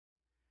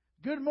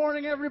Good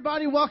morning,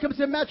 everybody. Welcome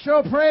to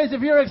Metro Praise. If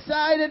you're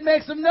excited,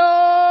 make some noise.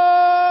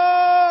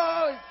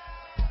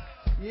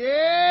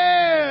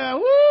 Yeah.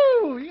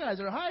 Woo. You guys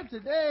are hyped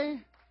today.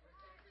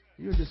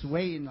 You were just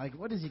waiting, like,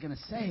 what is he going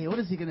to say? What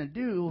is he going to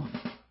do?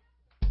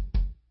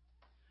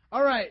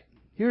 All right.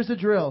 Here's the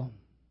drill.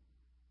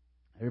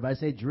 Everybody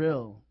say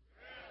drill.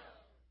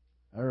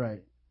 All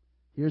right.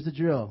 Here's the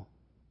drill.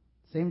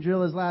 Same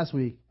drill as last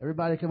week.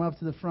 Everybody come up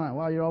to the front.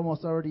 Wow, you're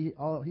almost already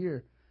all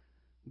here.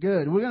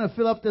 Good. We're going to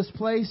fill up this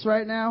place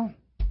right now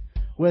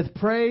with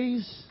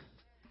praise.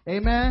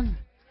 Amen.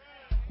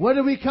 What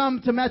did we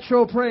come to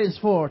Metro Praise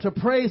for? To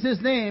praise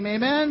His name.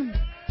 Amen.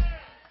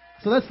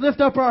 So let's lift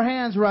up our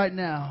hands right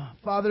now.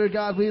 Father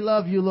God, we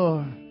love you,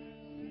 Lord.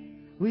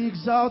 We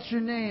exalt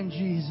your name,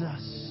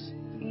 Jesus.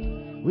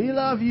 We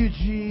love you,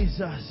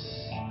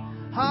 Jesus.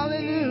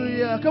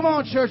 Hallelujah. Come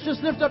on, church.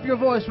 Just lift up your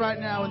voice right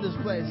now in this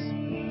place.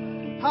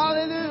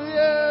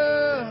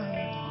 Hallelujah.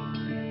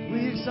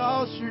 We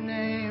exalt your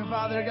name,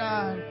 Father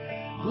God.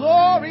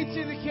 Glory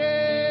to the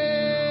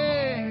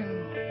King.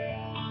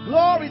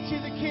 Glory to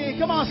the King.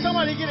 Come on,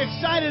 somebody get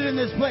excited in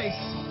this place.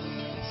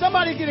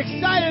 Somebody get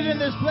excited in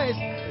this place.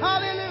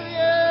 Hallelujah.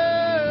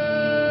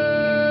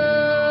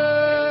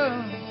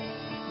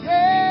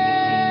 Yes.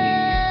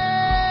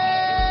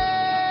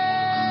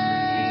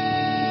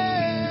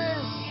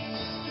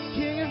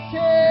 King of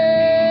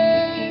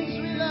Kings,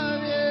 we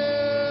love you.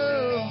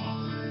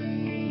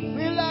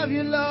 We love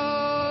you,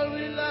 Lord.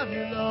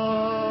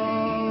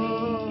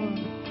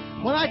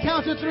 When I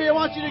count to three, I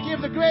want you to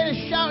give the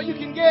greatest shout you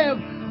can give.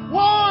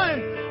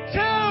 1, 2,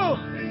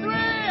 3,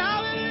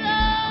 hallelujah!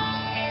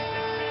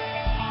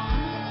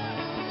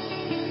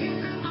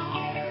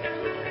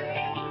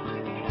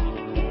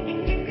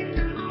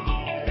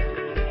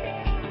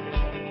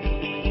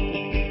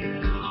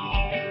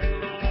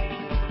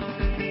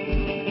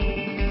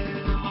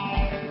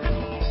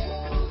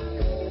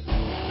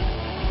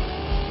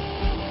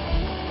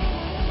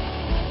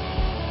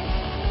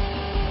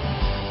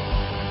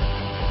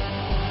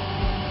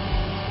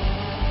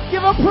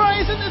 Give a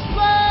praise in this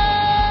place.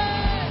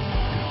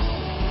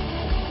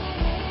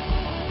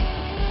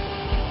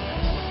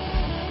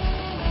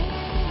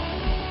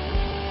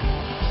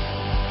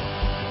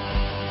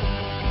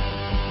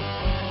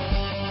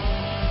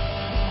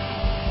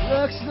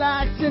 Looks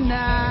like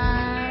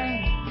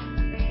tonight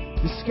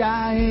the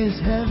sky is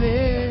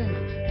heavy.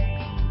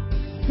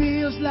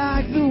 Feels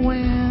like the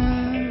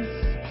winds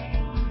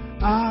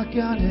are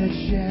gonna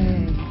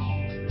change.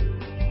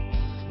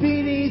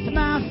 Beneath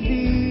my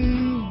feet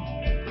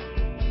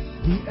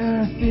the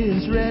earth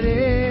is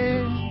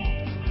ready.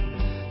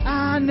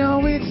 I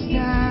know it's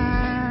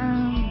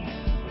time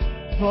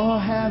for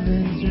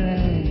heaven's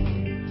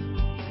rain.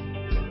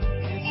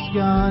 It's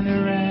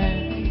gonna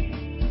rain.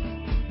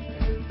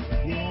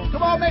 Yeah.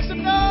 Come on, make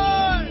some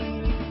noise.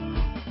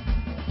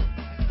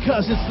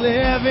 'Cause it's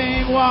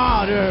living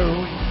water.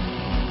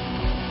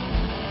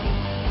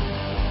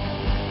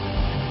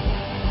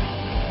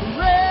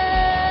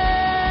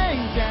 Rain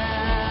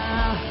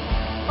down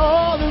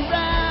all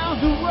around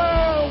the world.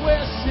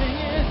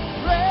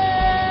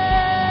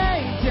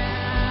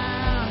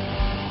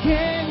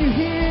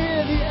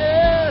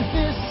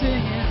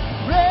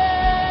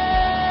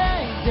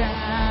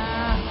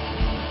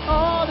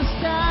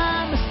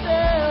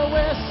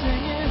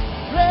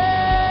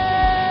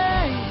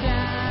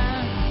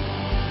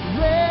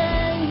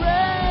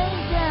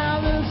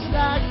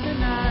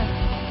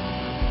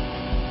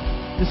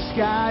 The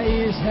sky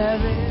is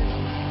heavy,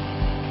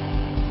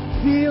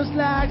 feels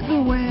like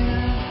the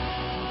wind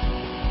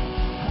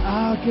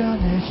are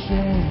gonna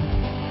shake.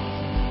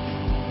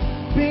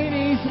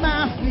 Beneath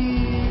my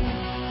feet,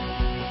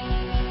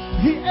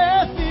 the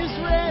earth is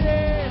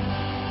ready.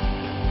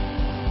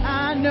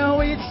 I know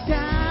it's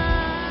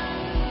time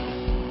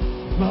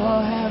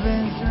for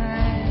heaven's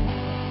rain.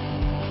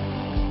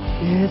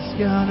 It's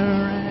gonna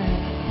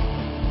rain.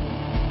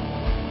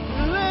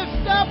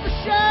 Lift up a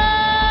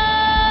shout.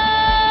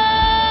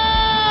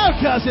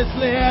 'Cause it's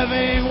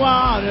living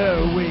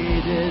water we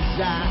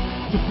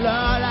desire to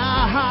flood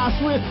our hearts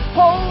with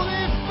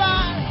holy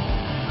fire.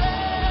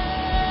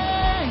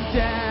 Rain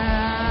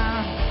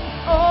down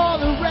all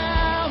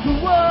around the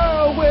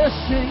world we're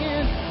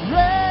singing.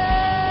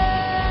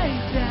 Rain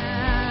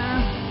down.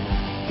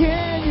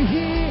 Can you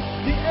hear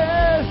the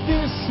earth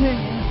is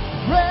singing?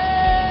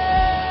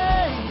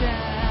 Rain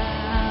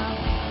down.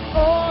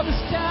 All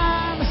this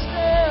time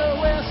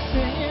still we're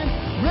singing.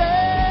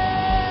 Rain.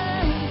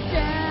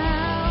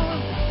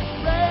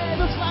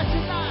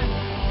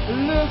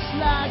 Looks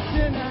like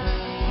tonight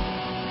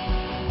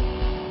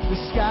the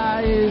sky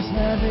is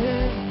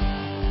heavy.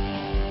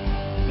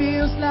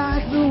 Feels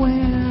like the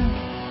wind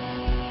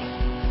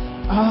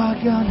are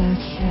gonna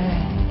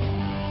change.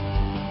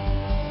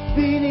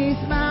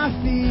 Beneath my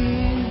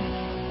feet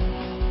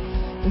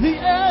the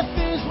earth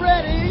is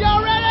ready.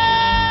 Y'all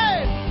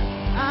ready?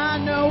 I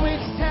know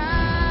it's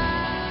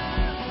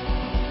time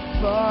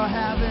for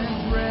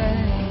heaven's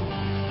rain.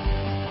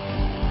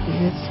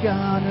 It's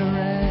gonna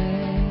rain.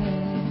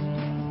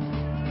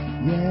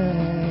 Yeah.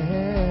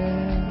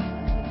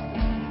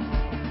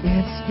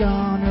 It's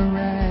gonna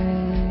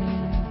rain.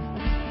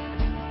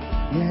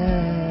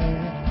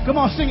 Yeah. Come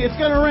on, sing it. It's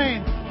gonna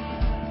rain.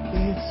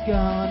 It's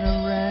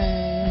gonna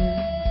rain.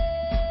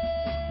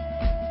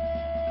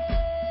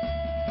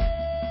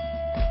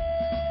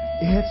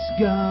 It's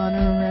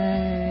gonna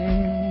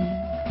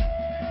rain.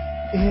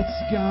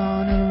 It's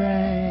gonna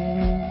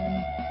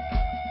rain.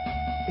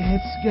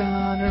 It's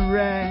gonna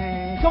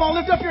rain. Come on,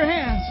 lift up your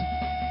hands.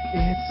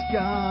 It's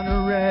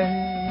gonna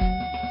rain.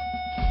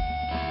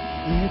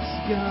 It's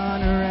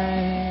gonna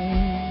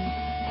rain.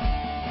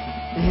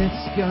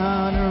 It's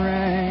gonna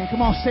rain.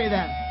 Come on, say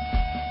that.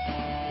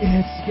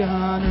 It's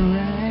gonna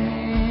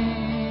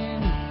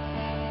rain.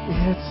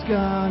 It's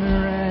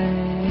gonna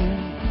rain.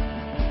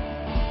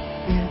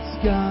 It's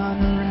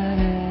gonna rain.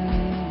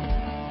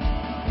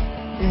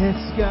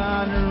 It's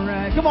gonna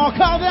rain. Come on,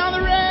 call down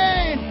the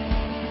rain.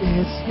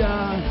 It's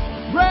gonna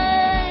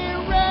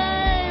rain,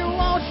 rain,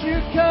 won't you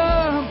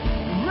come?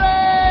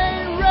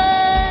 Rain,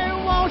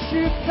 rain, won't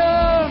you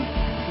come?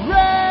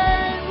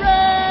 Rain,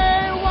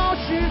 rain,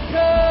 won't you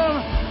come?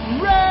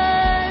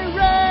 Rain,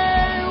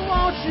 rain,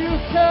 won't you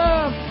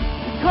come?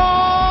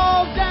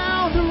 Call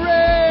down the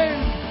rain.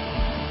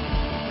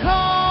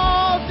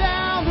 Call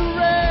down the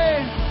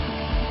rain.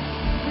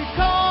 We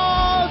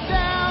call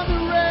down the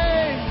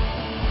rain.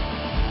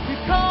 We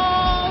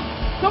call.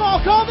 Come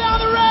on, call down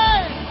the rain.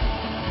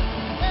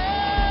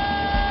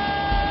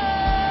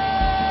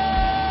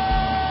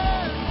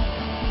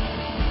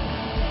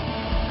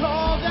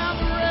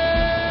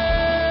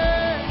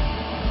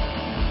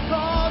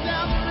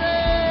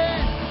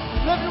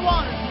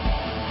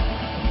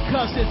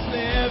 Cause it's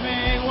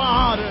living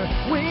water.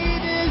 We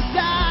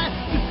desire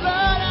to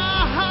flood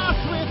our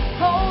hearts with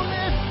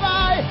holy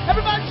fire.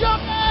 Everybody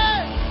jump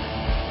in!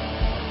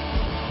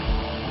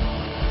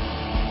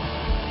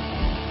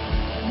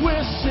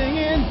 We're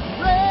singing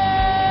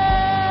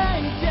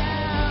rain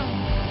down.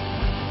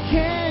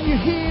 Can you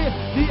hear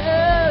the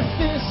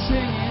earth is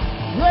singing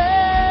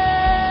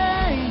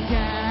rain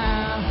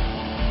down?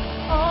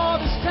 All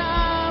this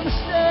time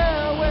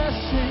still we're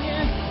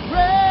singing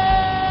rain.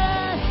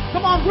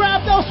 Come on,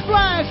 grab those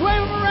flags,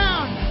 wave them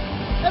around.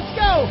 Let's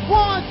go.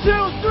 1, 2,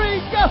 3,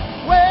 go.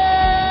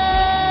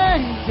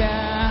 Way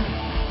down.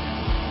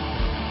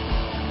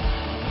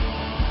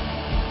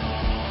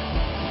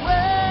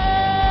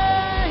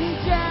 Way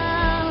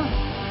down.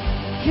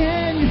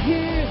 Can you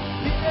hear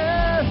the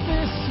earth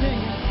is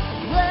singing?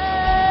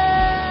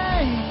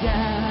 Way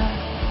down.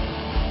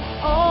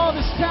 All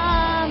this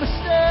time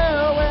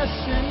still we're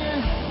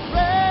singing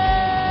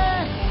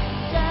way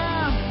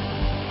down.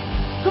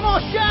 Come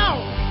on,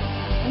 shout.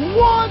 1, 2,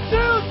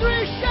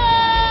 3,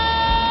 shout!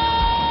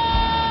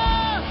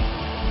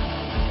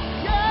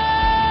 Yeah!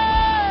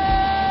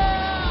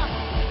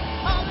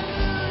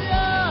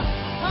 Hallelujah!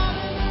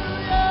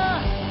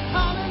 Hallelujah!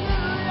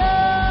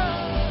 Hallelujah!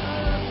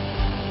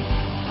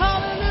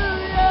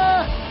 Hallelujah!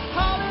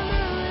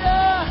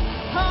 Hallelujah!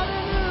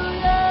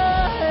 Hallelujah!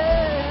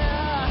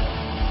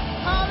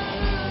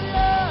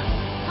 Hallelujah!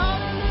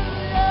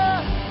 Hallelujah!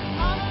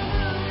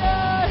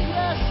 Hallelujah!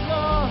 Yes,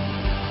 Lord!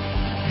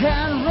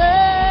 And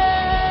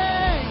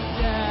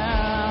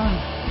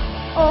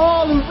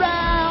all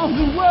around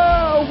the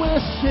world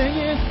we're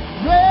singing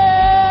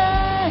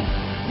rain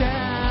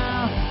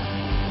down.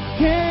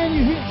 Can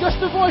you hear just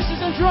the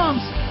voices and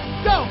drums?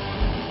 Go!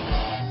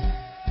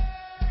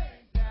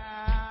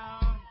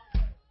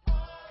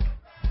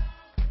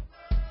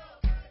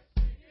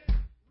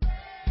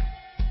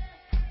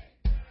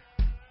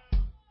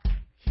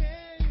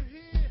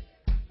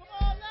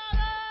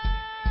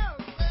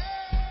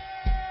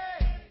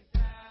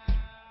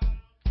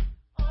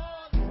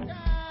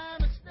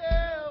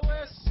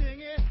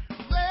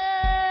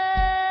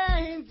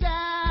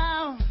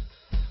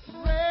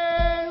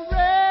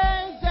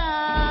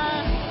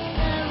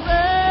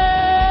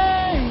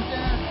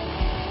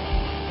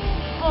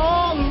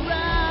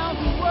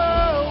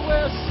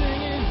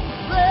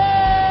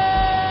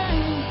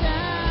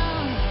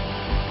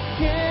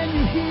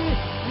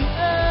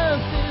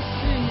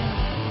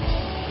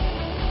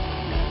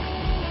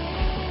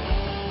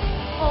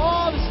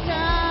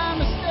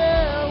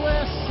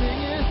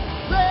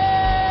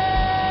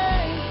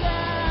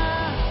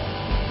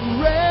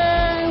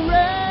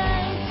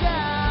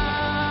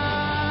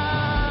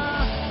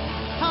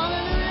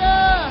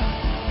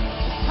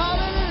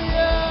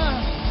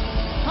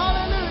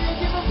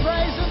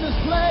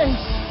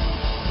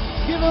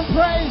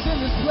 Praise in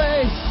this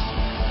place.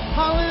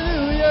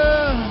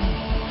 Hallelujah.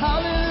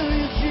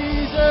 Hallelujah,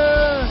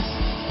 Jesus.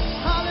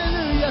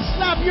 Hallelujah.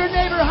 Slap your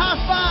neighbor high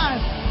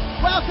five.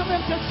 Welcome him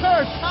to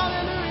church.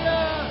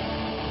 Hallelujah.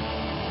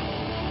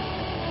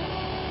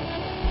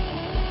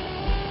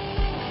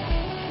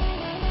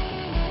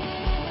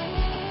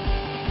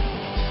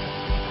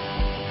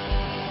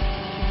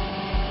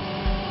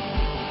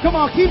 Come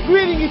on, keep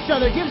greeting each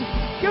other.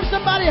 Give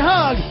somebody a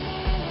hug.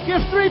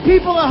 Give 3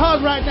 people a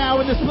hug right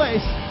now in this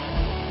place.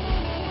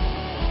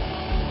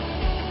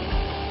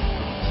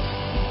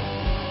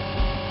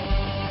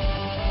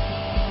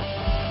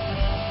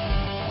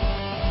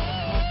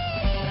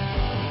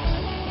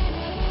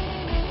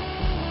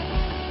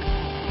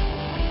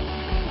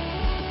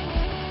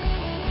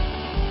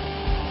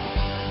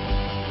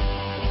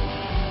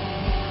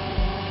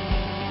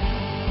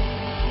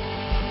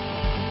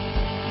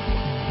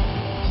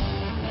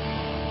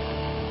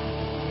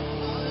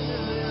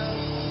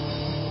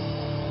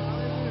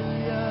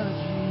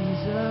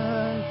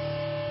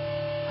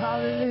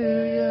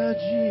 Hallelujah,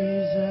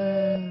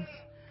 Jesus.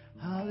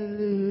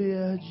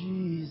 Hallelujah,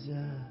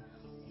 Jesus.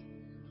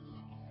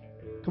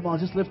 Come on,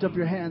 just lift up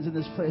your hands in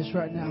this place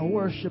right now.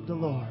 Worship the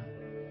Lord.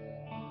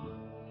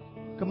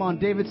 Come on,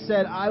 David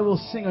said, I will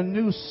sing a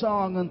new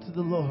song unto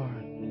the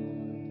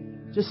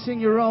Lord. Just sing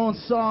your own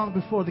song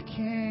before the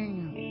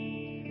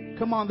King.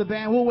 Come on, the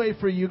band, we'll wait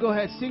for you. Go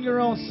ahead, sing your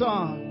own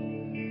song.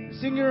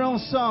 Sing your own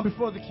song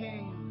before the King.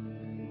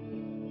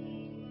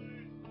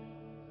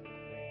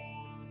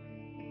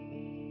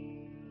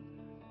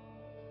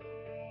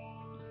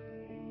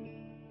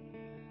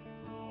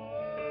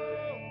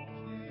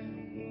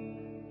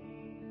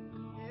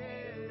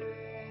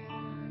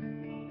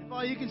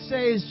 All you can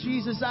say is,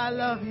 Jesus, I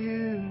love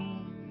you.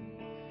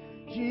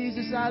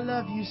 Jesus, I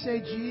love you.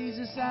 Say,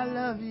 Jesus, I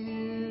love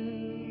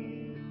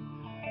you.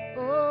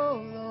 Oh,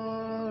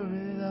 Lord, we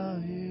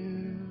love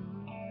you.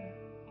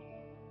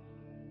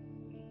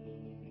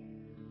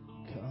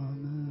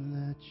 Come and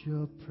let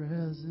your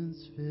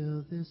presence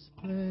fill this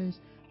place.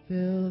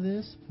 Fill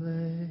this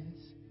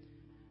place.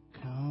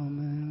 Come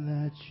and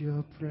let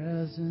your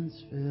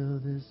presence fill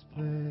this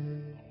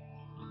place.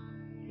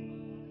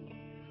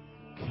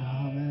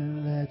 Come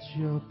and let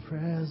your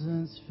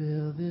presence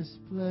fill this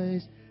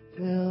place,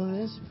 fill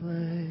this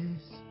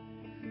place.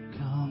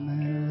 Come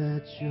and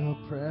let your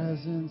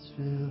presence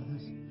fill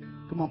this.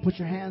 Come on, put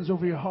your hands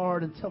over your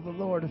heart and tell the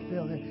Lord to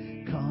fill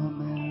it. Come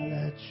and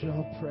let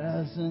your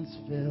presence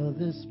fill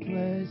this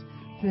place,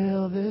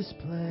 fill this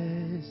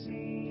place.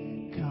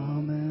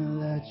 Come and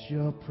let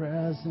your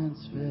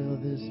presence fill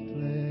this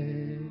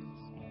place.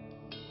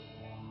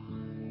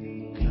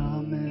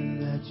 Come and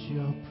let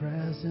your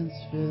presence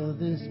fill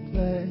this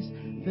place,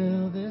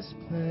 fill this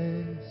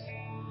place.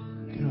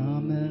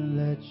 Come and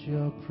let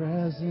your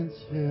presence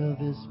fill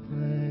this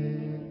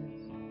place.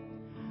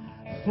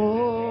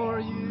 For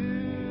you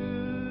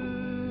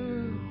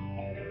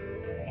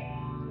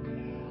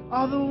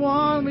are the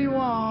one we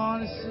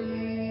want to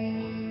see.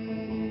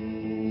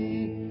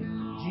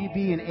 G,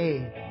 B, and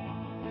A.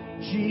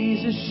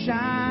 Jesus,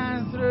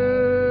 shine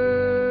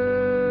through.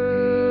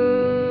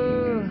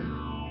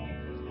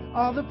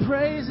 All the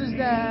praises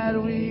that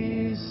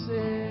we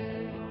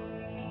sing.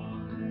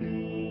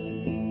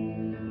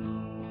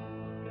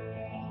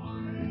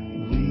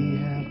 We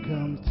have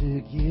come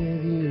to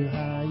give you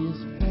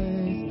highest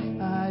praise,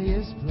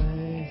 highest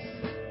place.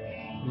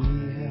 We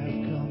have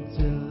come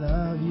to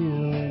love you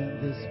in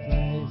this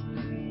place.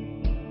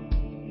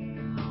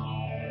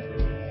 We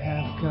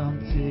have come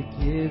to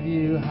give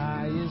you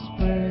highest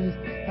praise,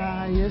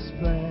 highest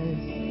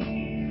place.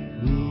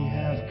 We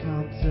have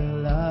come to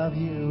love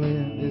you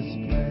in this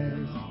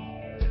place.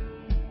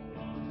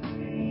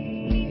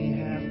 We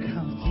have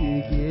come to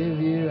give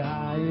you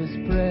highest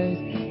praise,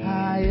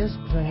 highest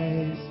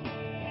praise.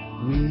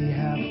 We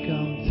have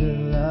come to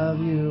love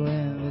you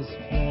in this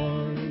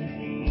place.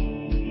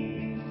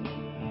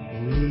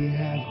 We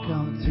have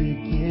come to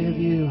give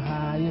you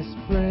highest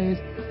praise,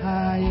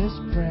 highest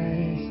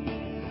praise.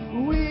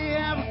 We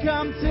have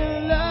come to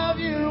love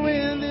you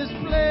in this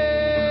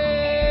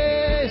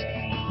place.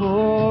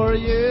 For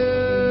you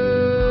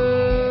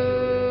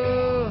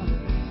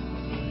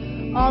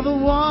are the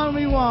one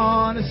we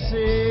want to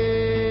see.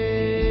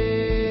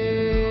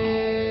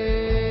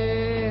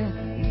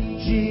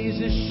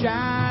 Jesus,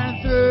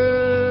 shine through.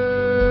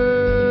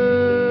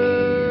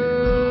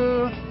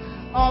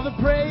 All the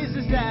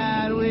praises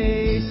that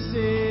we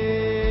sing.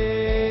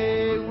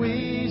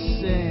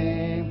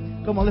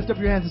 Come on, lift up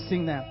your hands and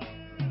sing that.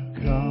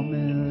 Come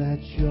and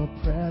let your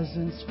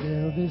presence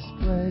fill this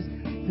place,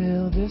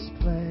 fill this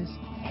place.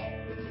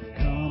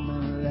 Come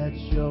and let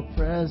your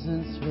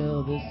presence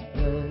fill this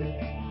place.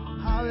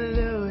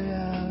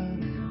 Hallelujah.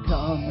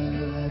 Come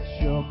and let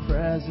your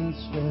presence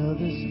fill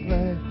this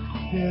place,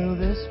 fill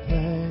this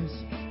place.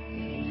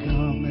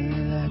 Come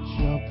and let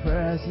your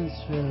presence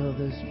fill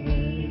this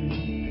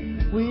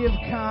place. We have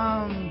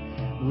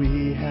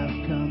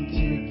come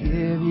to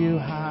give you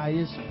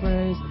highest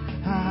praise,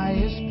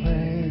 highest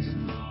praise.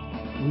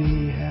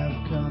 We have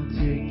come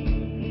to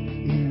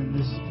in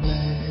this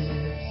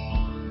place.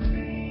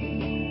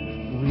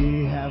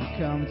 We have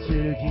come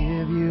to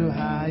give you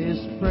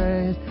highest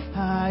praise,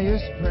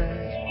 highest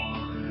praise.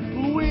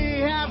 We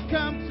have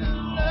come to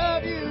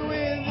love you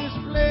in this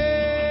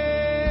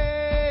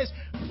place.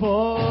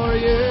 For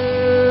you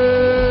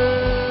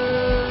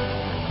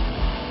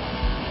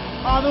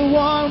are the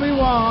one we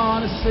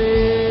want to see.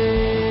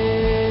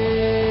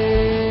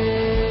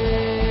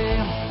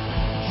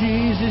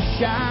 Jesus,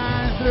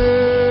 shine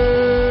through.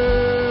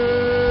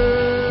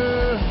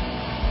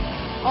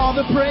 All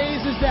the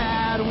praises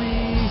that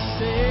we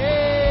sing.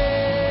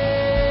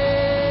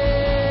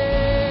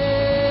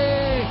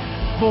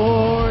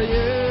 For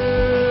you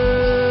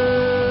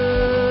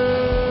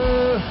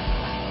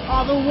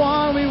are the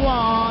one we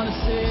want to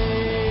see.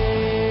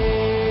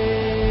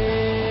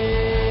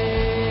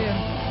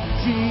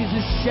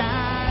 Jesus,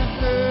 shine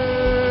through.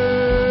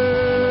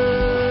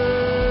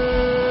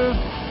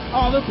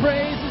 All the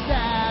praises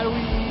that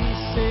we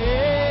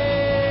sing.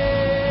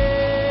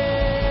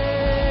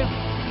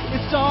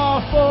 It's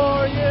all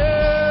for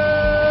you.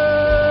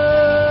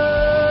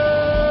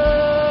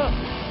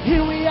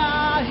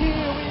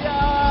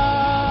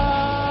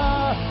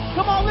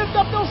 lift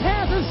up those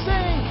hands and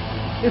sing.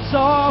 It's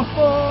all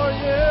for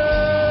you.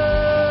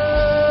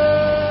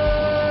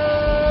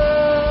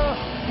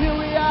 Here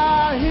we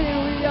are,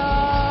 here we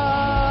are.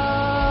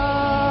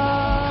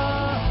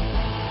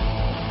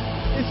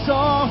 It's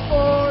all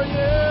for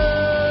you.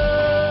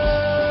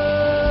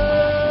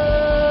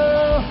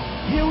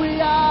 Here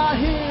we are,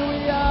 here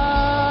we are.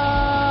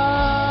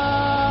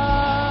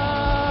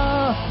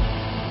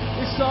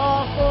 It's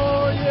all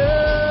for you.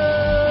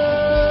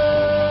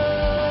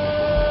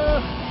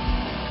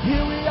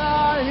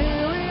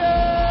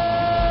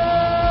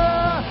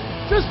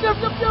 Just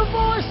lift up your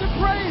voice and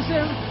praise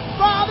Him.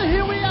 Father,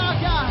 here we are,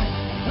 God.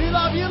 We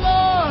love you,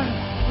 Lord.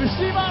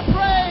 Receive our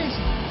praise.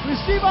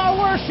 Receive our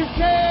worship,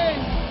 King.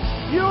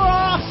 You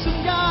are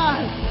awesome,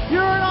 God.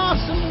 You're an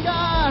awesome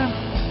God.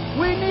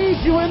 We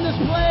need you in this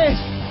place.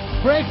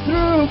 Break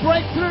through,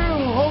 break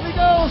through. Holy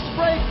Ghost,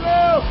 break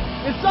through.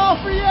 It's all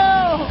for you.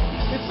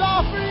 It's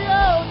all for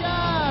you,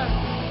 God.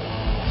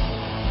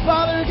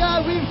 Father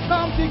God, we've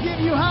come to give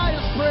you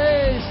highest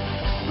praise.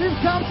 We've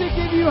come to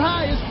give you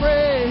highest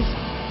praise.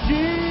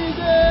 Jesus,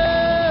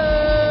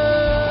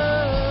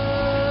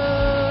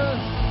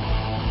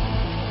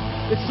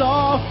 it's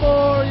all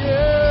for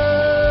you.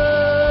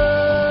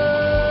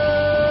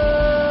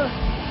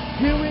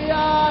 Here we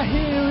are,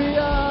 here we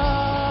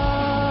are.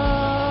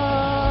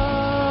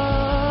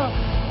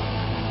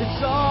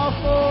 It's all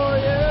for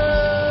you.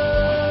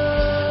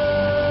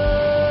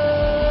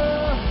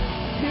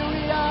 Here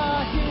we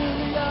are, here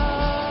we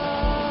are.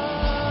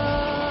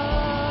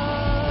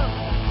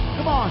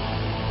 Come on.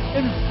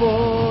 And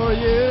for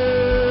you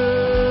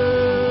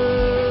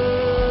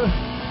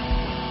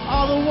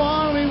are the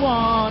one we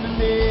want to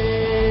be.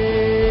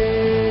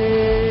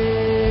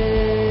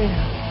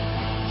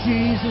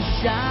 Jesus,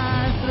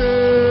 shine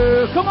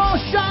through. Come on,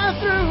 shine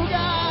through,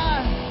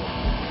 God.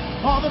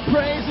 All the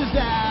praises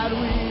that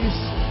we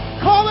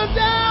call them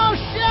down,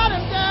 shout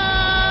them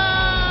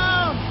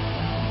down.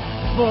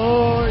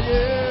 For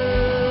you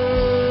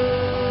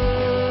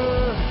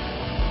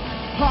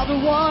are the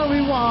one we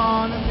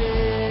want to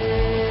be.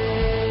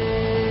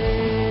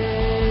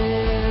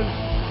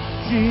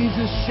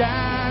 Jesus,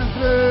 shine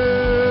through.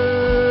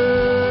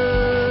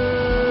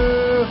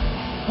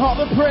 All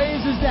the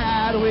praises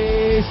that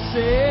we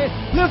sing.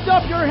 Lift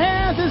up your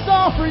hands, it's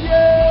all for you.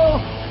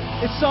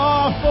 It's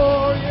all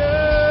for you.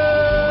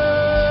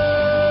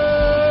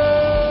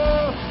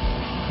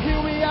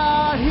 Here we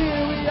are,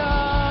 here we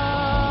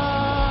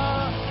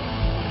are.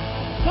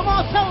 Come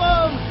on, tell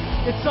them.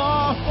 It's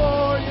all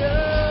for you.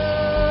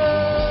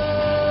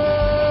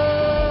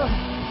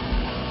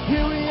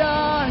 Here we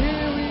are,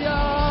 here we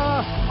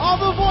are. All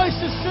the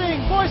voices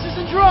sing, voices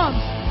and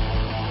drums.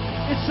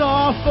 It's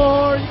all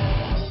for you.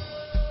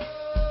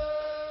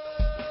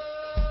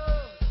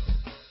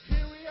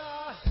 Here we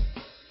are.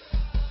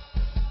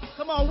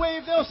 Come on,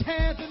 wave those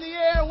hands in the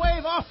air.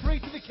 Wave offering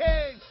to the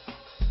King.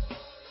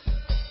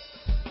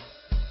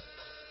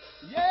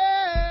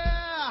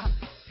 Yeah.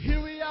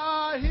 Here we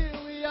are, here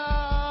we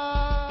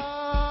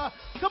are.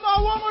 Come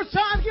on, one more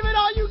time. Give it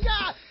all you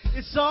got.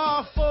 It's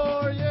all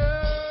for you.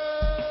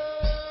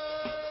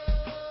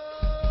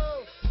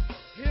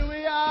 Here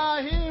we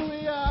are, here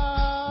we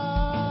are.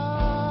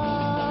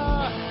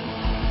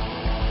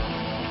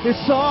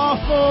 It's all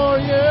for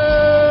you.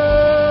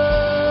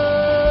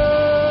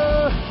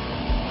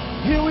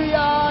 Here we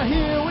are,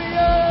 here we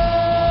are.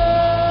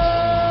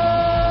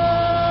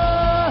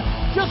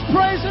 Just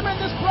praise Him in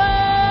this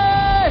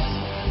place.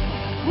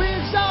 We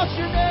exalt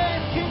your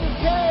name, King of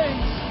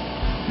Kings.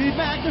 Be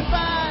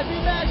magnified, be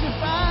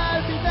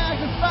magnified, be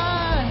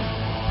magnified.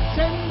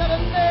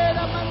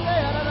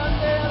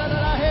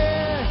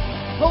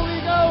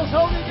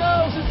 Holy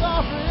Ghost, it's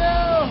all for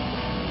you.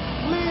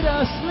 Lead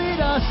us,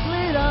 lead us,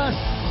 lead us.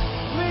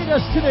 Lead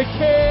us to the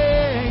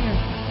King.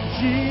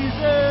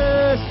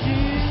 Jesus,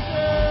 Jesus.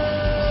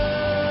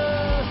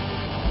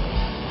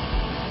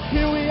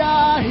 Here we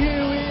are,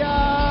 here we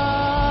are.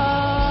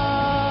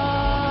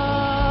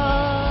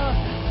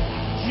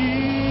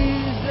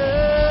 Jesus.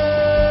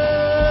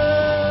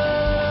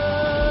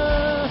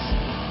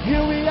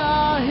 Here we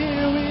are,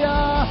 here we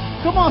are.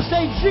 Come on,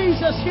 say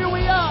Jesus, here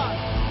we are.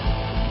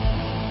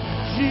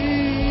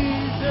 Jesus.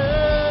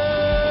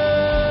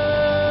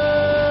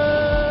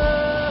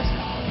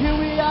 Here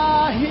we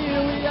are,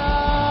 here we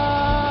are.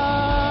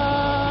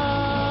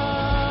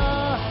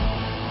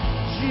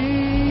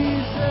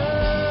 Jesus.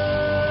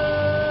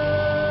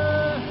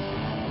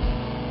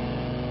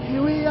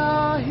 Here we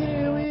are,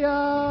 here we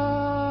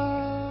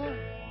are.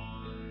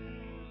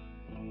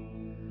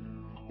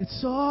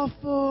 It's all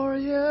for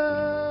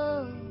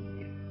you.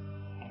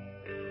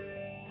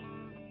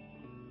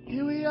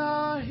 Here we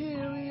are,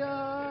 here we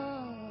are.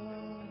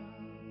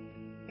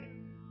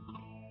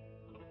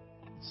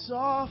 It's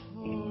all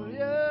for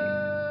you.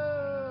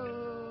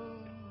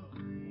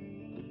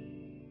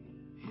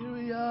 Here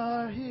we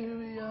are, here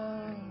we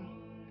are.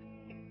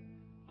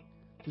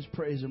 Just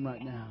praise Him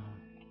right now.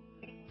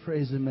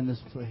 Praise Him in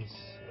this place.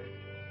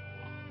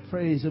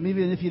 Praise Him.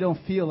 Even if you don't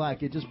feel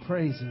like it, just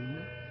praise Him.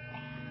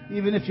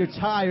 Even if you're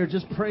tired,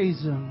 just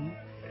praise Him.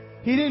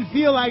 He didn't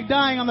feel like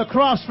dying on the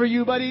cross for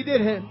you, but He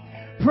did it.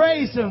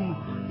 Praise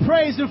Him.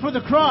 Praise Him for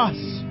the cross.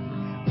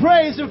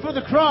 Praise Him for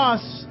the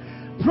cross.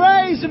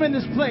 Praise Him in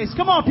this place.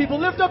 Come on, people.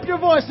 Lift up your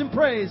voice and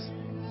praise.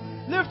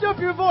 Lift up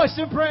your voice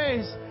and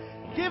praise.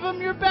 Give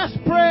Him your best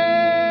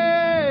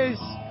praise.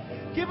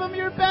 Give Him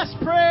your best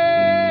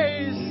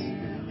praise.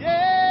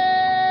 Yeah.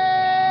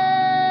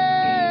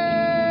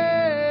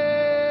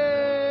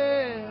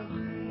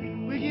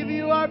 We give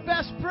You our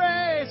best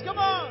praise. Come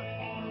on.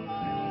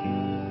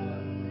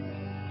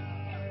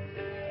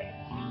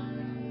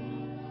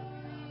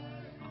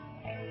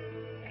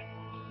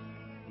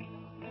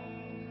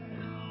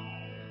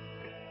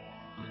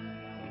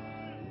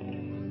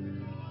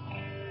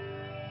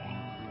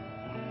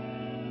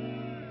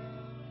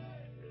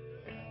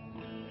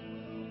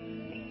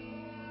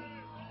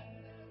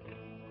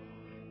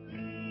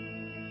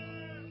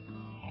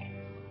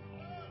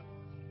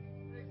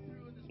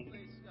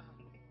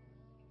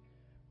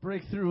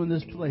 Breakthrough in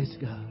this place,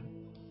 God.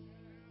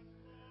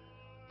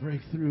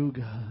 Breakthrough,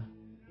 God.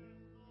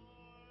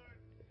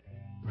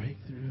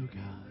 Breakthrough,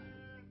 God.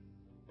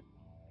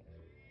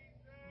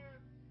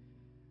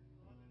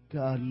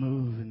 God,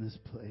 move in this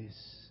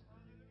place.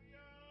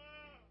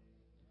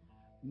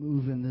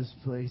 Move in this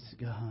place,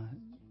 God.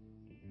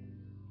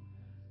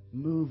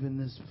 Move in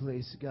this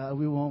place, God.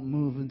 We won't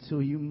move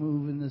until You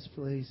move in this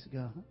place,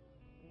 God.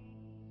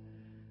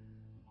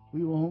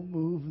 We won't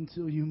move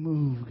until You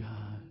move,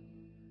 God.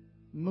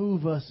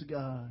 Move us,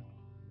 God.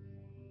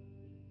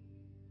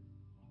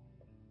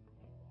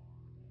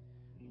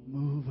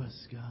 Move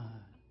us,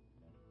 God.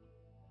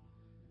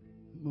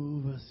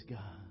 Move us, God.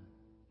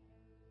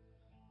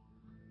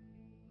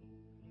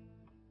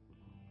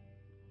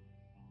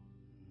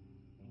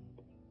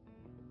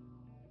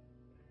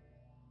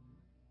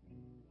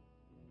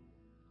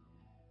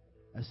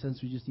 I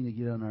sense we just need to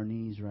get on our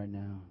knees right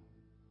now.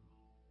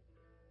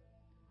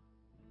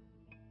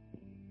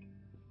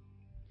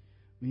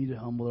 We need to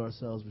humble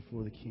ourselves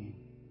before the King.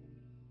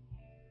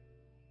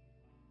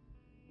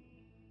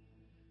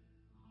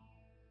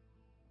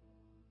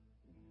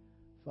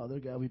 Father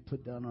God, we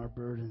put down our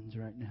burdens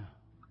right now.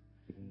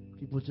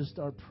 People, just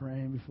start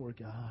praying before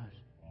God.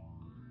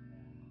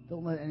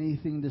 Don't let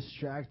anything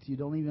distract you.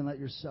 Don't even let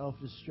yourself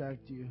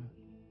distract you.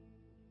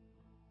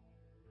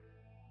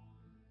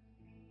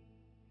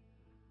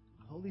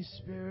 Holy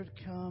Spirit,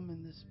 come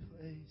in this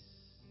place.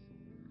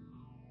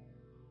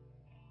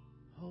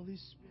 Holy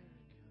Spirit.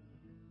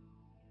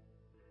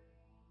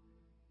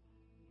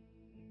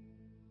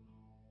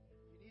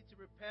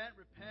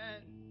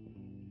 Repent.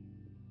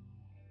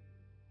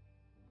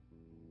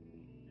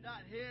 Do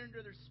not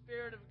hinder the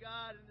Spirit of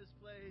God in this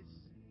place.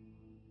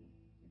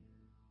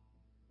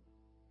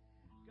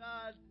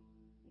 God,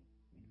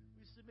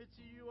 we submit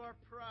to You our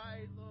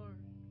pride, Lord.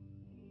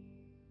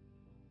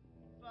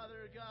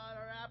 Father God,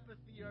 our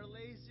apathy, our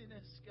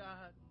laziness,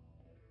 God.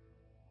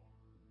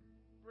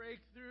 Break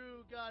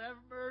through, God, have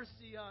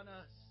mercy on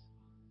us.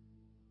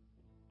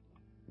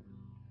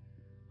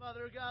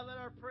 Father God, let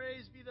our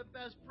praise be the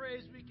best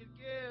praise we can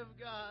give,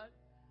 God.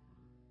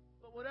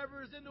 But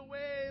whatever is in the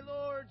way,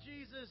 Lord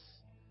Jesus,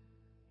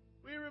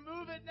 we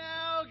remove it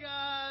now,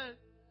 God.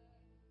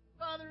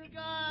 Father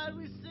God,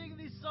 we sing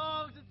these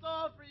songs, it's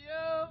all for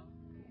You.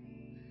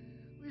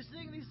 We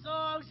sing these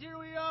songs, here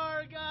we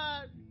are,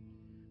 God.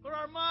 But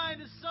our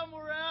mind is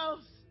somewhere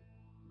else.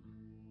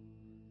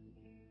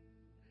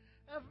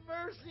 Have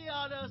mercy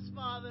on us,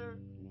 Father.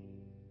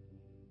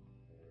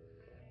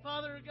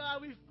 Father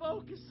God, we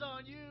focus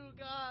on You,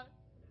 God.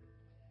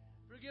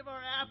 Forgive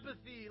our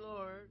apathy,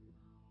 Lord.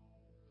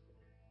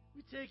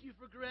 We take You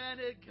for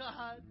granted,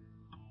 God.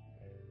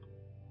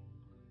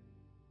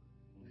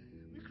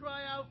 We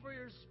cry out for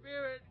Your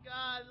Spirit,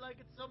 God, like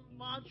it's some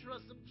mantra,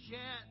 some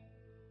chant.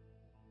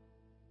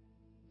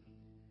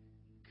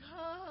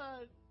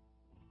 God,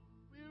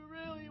 we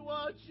really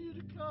want You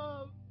to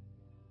come.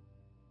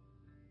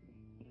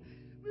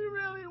 We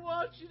really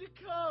want You to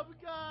come,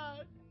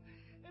 God.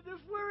 And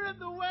if we're in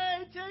the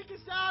way, take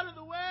us out of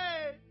the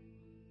way.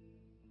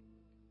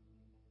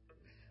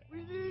 We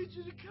need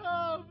You to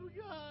come,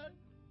 God.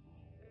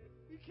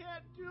 We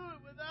can't do it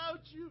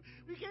without You.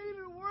 We can't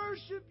even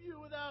worship You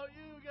without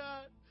You,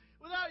 God.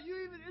 Without You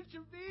even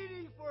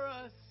intervening for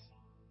us.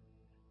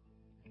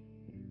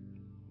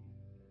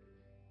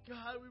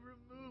 God, we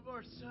remove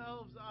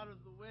ourselves out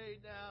of the way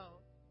now.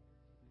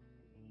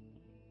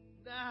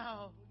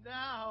 Now,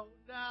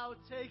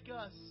 take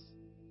us.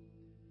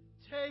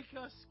 Take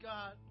us,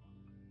 God.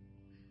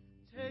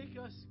 Take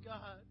us,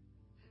 God.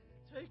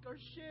 Take our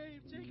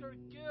shame. Take our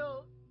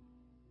guilt.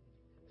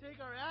 Take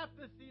our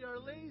apathy, our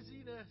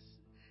laziness.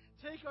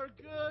 Take our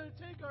good.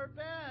 Take our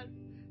bad.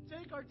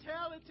 Take our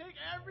talent. Take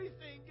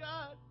everything,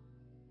 God.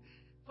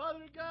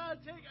 Father God,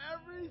 take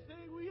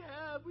everything we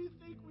have, we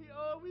think we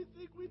own, we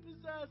think we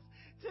possess.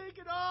 Take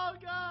it all,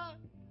 God.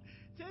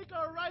 Take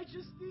our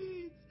righteous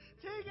deeds.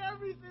 Take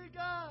everything,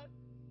 God.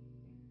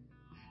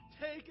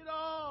 Take it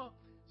all.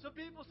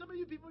 Some of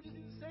you people just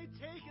need to say,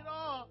 take it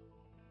all.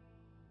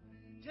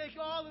 Take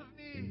all of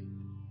me.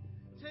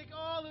 Take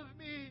all of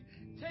me.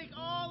 Take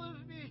all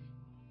of me.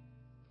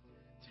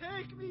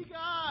 Take me,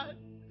 God.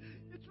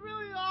 It's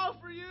really all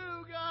for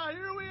you, God.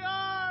 Here we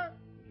are.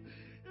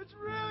 It's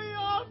really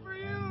all for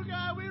you,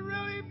 God. We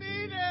really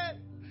mean it.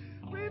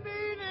 We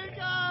mean it,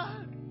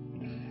 God.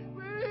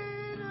 We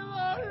mean it,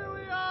 Lord. Here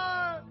we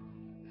are.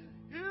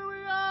 Here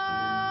we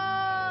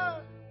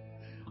are.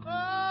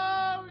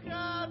 Oh,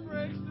 God,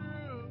 break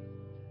through.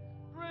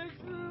 Break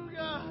through,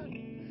 God.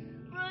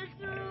 Break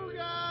through,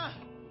 God.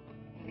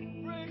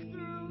 Break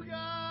through,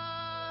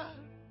 God.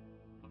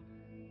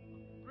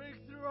 Break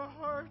through our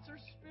hearts, our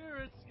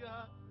spirits,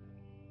 God.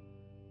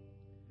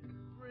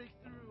 Break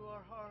through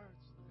our hearts.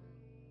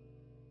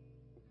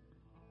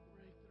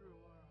 Break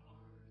through our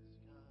hearts,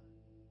 God.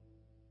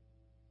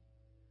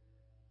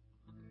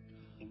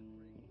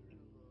 God,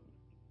 break through, Lord.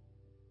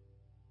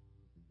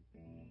 Burn in us,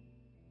 Lord.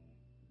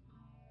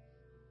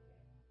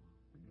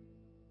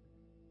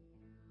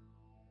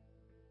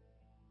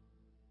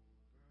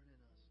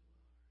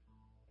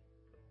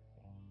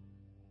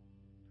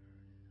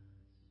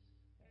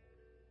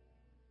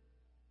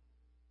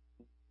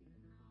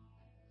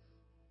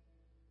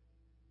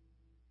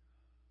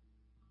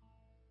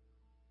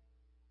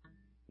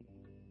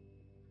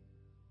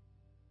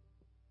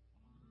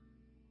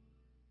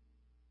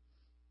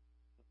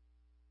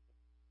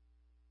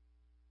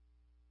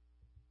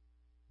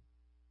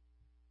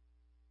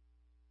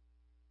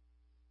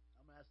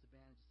 I'm going to ask the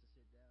band just to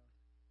sit down.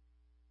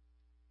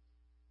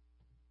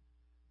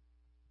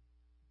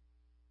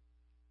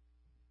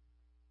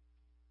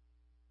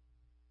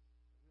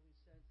 I really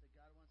sense that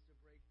God wants to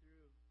break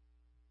through.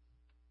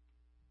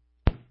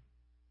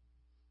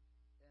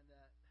 And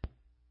that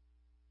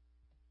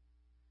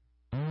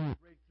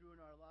breakthrough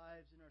in our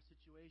lives, in our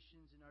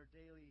situations, in our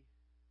daily.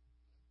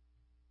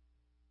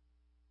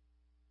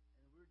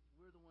 And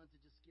we're the ones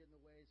that just get in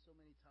the way so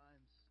many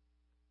times.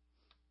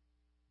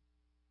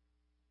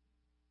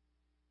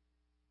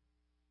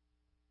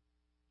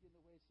 Get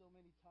in the way so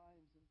many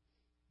times. And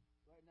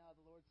right now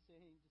the Lord's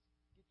saying,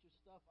 just get your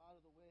stuff out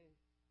of the way.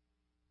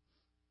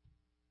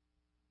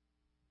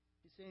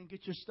 He's saying,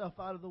 get your stuff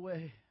out of the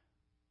way.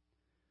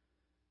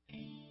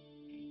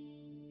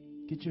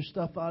 Get your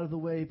stuff out of the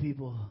way,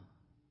 people.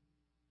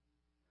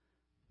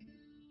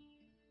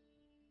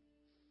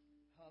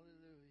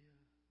 Hallelujah.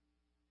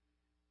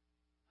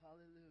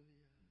 Hallelujah.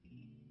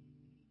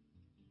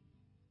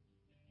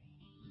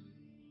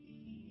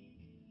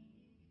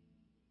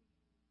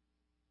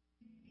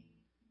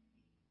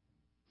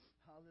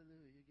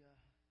 Hallelujah,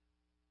 God.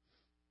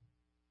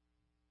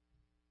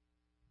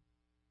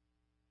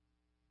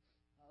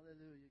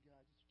 Hallelujah,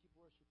 God. Just keep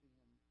worshiping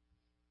Him.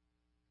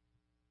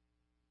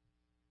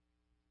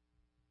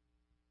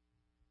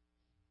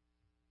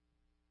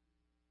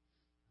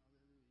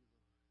 Hallelujah, Lord.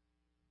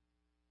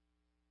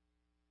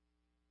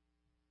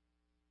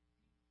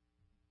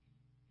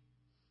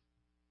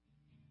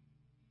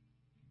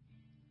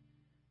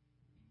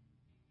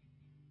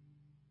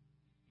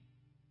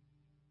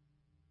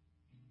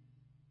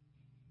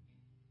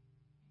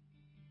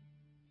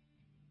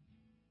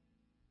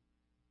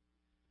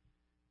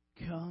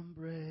 Come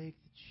break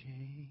the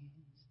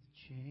chains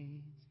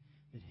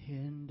that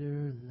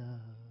hinder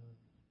love.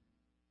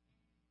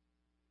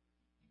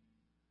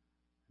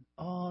 And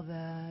all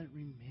that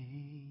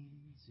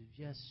remains of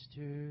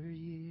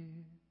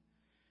yesteryear.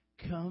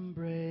 Come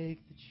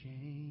break the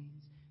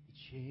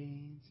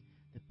chains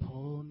that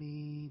pull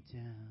me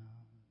down.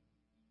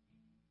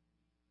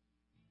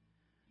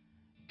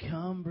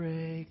 Come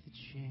break the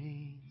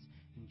chains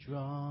and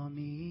draw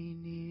me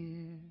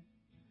near.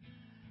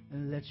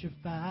 And let your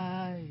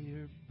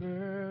fire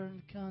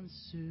burn,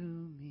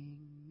 consuming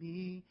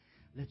me.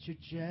 Let your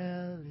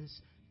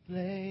jealous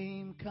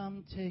flame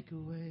come take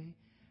away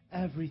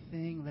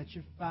everything. Let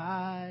your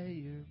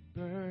fire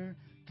burn,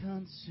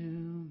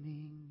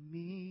 consuming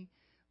me.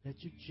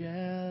 Let your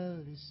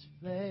jealous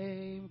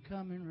flame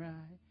come and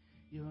write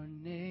your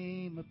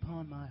name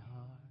upon my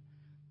heart,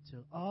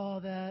 till all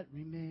that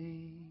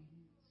remains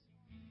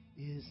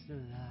is the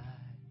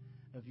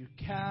light of your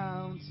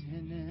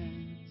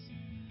countenance.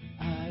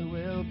 I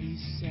will be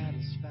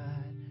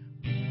satisfied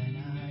when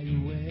I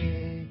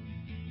awaken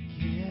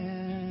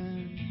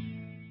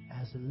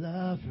as a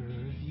lover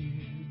of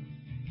you.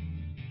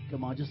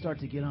 Come on, just start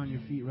to get on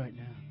your feet right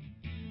now.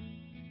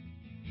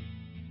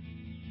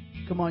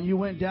 Come on, you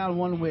went down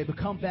one way, but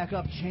come back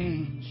up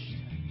changed.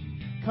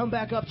 Come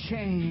back up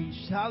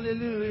changed.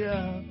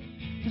 Hallelujah.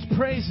 Just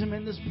praise Him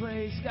in this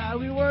place. God,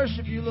 we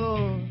worship you,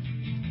 Lord.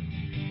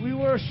 We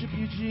worship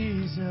you,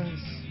 Jesus.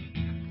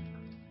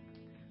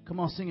 Come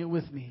on, sing it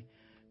with me.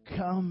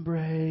 Come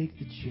break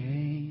the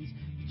chains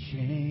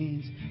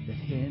that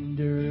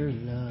hinder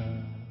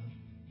love.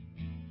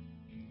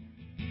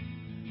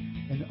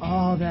 And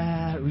all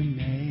that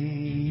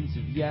remains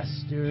of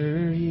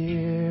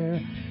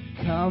yesteryear.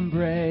 Come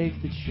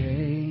break the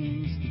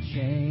chains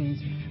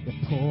that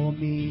pull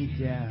me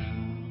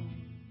down.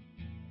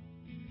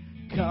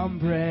 Come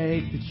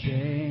break the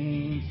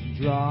chains and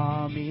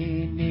draw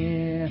me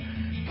near.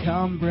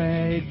 Come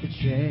break the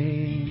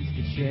chains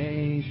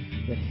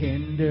that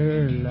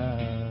hinder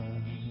love.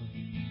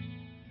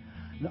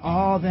 and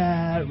all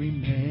that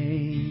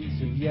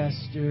remains of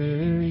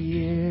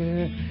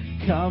yesteryear.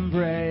 Come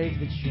break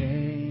the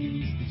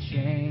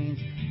chains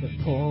that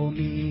pull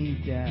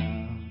me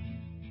down.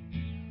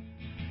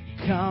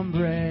 Come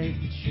break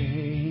the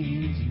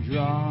chains and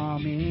draw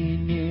me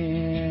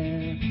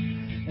near,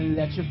 and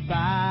let your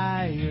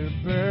fire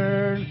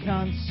burn,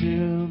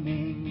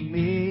 consuming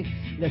me.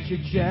 Let your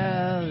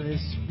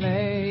jealous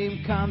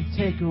flame come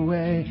take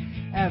away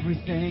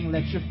everything.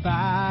 Let your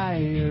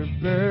fire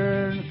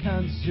burn,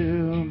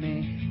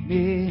 consuming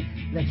me.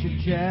 Let your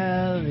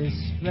jealous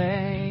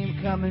flame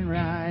come and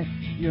write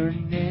your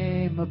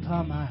name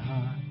upon my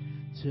heart,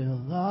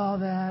 till all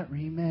that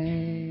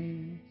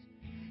remains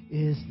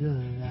is the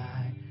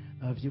light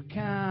of your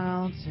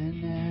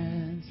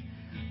countenance.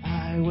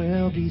 I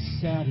will be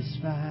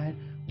satisfied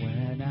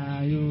when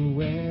I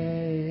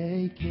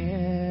awaken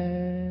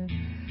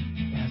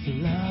as a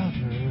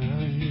lover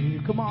of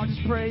you. Come on,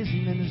 just praise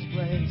him in this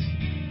place.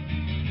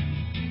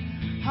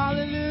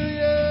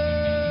 Hallelujah.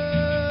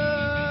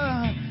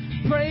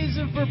 Praise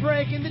him for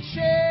breaking the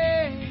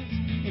chains.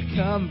 And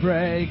come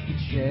break the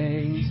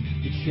chains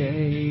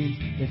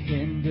that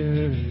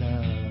hinder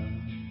love.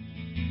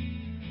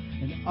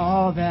 And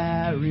all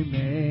that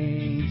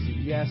remains of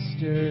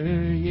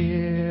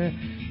yesteryear.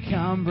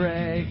 Come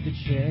break the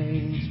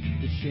chains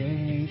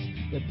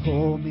that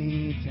pull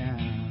me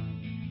down.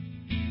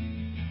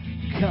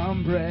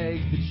 Come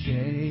break the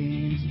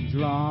chains and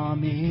draw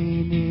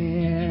me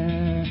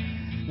near.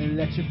 And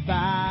let your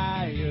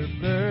fire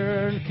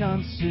burn,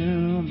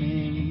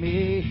 consuming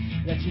me.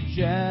 Let your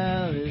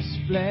jealous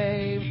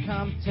flame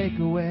come take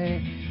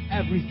away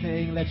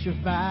everything. Let your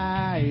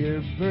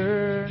fire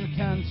burn,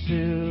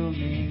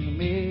 consuming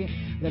me.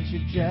 Let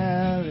your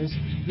jealous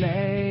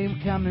flame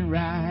come and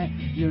write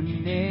your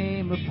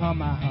name upon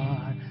my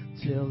heart,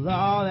 till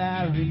all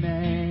that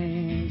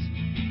remains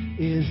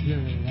is the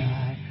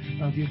light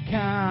of your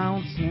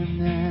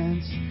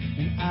countenance.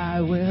 And I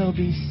will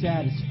be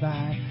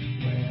satisfied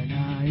when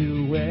I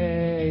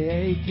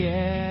awaken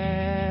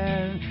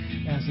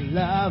as a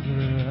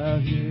lover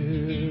of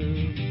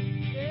you.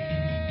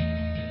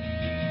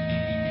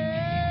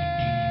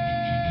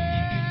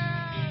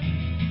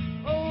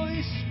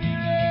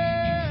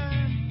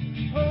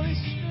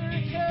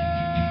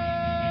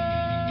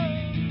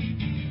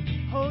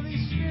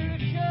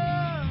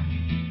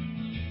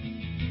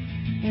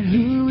 And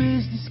who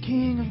is this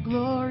King of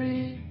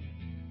glory?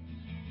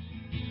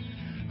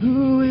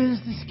 Who is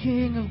this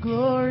King of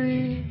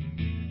glory?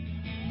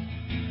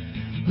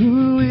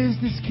 Who is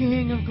this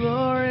King of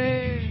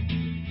glory?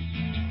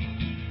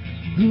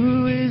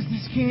 Who is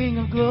this King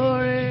of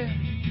glory?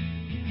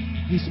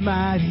 He's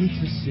mighty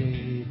to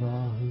save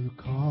all who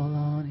call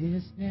on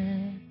his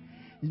name.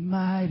 He's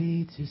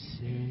mighty to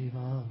save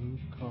all who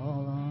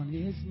call on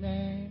his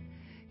name.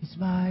 He's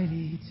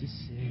mighty to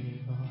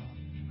save all.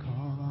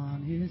 Call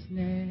on his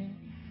name.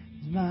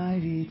 He's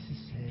mighty to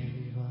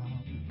save all.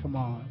 Come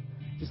on,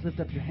 just lift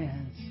up your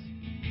hands.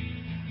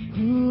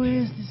 Who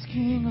is this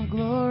King of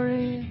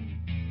glory?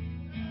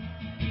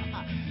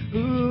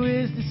 Who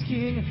is this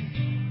King?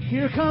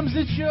 Here comes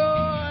the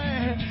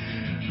joy.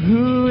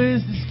 Who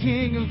is this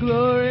King of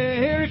glory?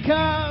 Here it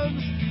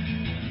comes.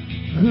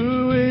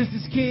 Who is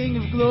this King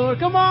of glory?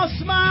 Come on,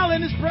 smile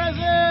in his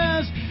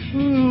presence.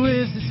 Who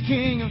is this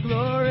King of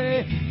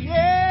glory?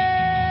 Yeah.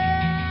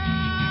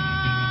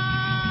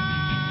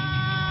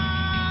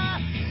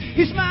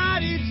 He's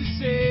mighty to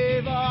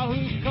save all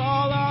who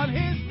call on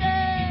his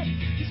name.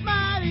 He's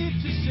mighty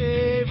to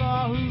save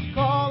all who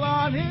call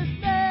on his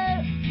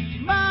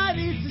name.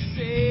 Mighty to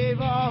save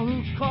all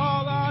who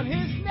call on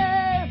his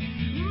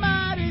name.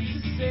 Mighty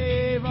to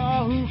save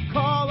all who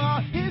call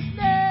on his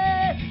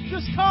name.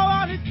 Just call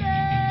on his name.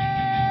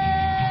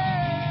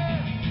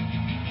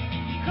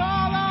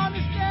 Call on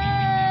his name.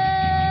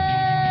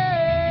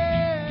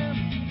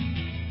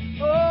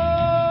 Oh.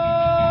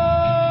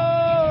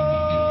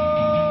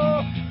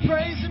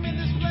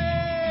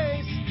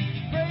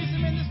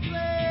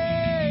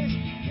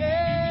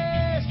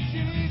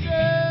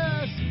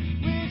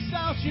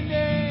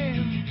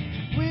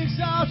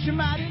 Your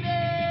mighty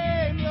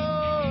name,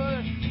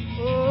 Lord.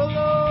 Oh,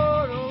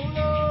 Lord, oh,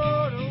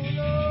 Lord, oh,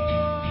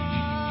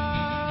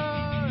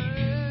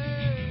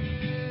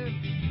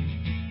 Lord.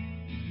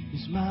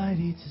 He's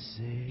mighty to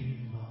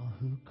save all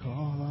who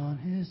call on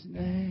his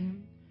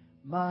name.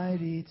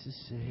 Mighty to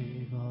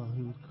save all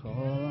who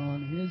call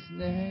on his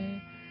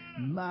name.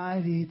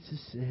 Mighty to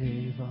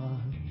save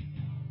all.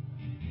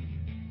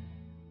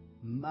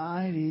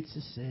 Mighty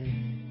to save.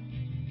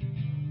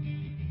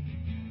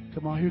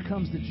 Come on, here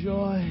comes the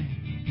joy.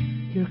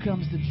 Here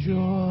comes the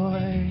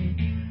joy.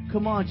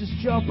 Come on, just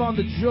jump on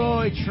the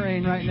joy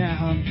train right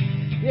now.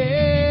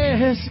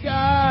 Yes,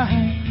 God.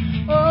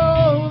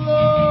 Oh,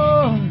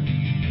 Lord.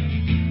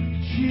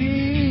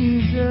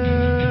 Jesus.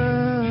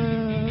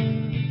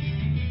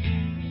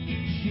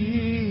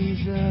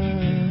 Jesus.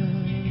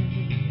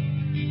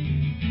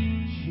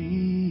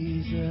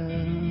 Jesus.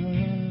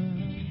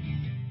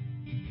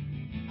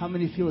 How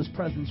many feel his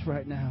presence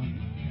right now?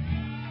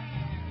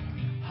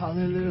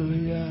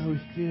 Hallelujah. We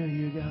feel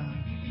you, God.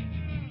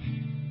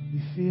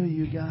 feel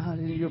you, God.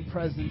 In your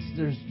presence,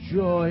 there's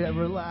joy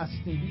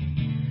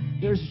everlasting.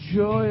 There's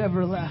joy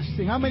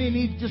everlasting. How many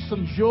need just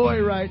some joy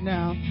right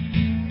now?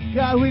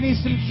 God, we need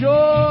some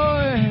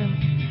joy.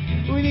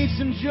 We need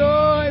some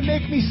joy.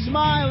 Make me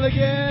smile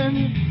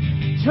again.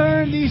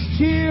 Turn these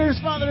tears,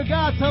 Father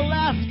God, to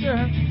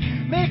laughter.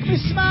 Make me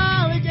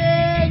smile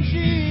again,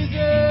 Jesus.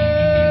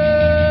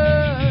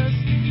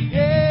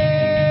 Yeah.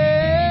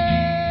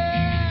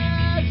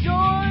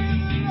 Joy of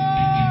the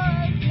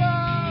Lord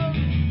come.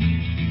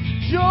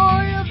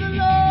 Joy of the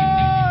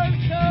Lord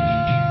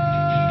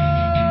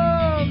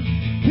come.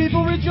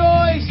 People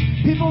rejoice.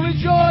 People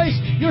rejoice.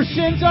 Your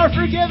sins are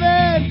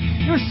forgiven.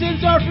 Your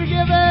sins are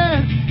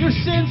forgiven. Your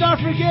sins are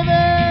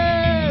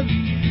forgiven.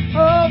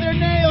 Oh, they're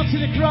nailed to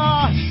the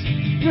cross.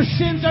 Your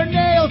sins are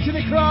nailed to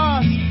the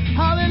cross.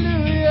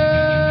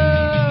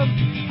 Hallelujah.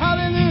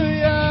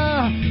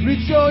 Hallelujah.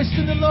 Rejoice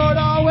in the Lord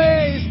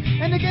always.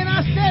 And again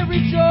I say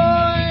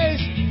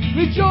rejoice.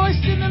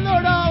 Rejoice in the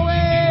Lord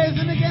always.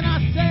 And again I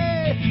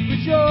say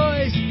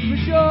rejoice.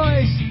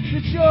 Rejoice.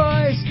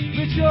 Rejoice.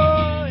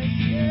 Rejoice.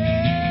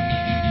 Yeah.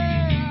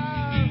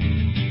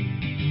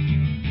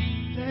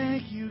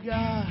 Thank you,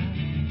 God.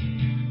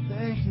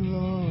 Thank you,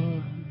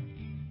 Lord.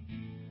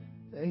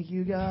 Thank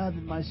you, God,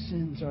 that my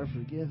sins are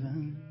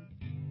forgiven.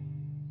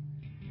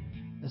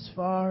 As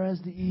far as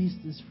the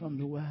east is from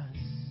the west,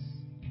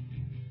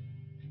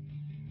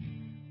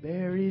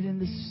 buried in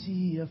the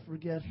sea of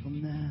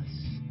forgetfulness.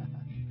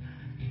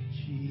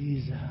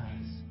 Jesus,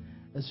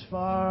 as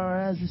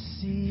far as the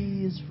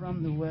sea is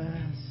from the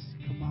west,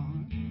 come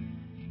on,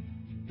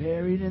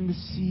 buried in the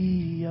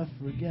sea of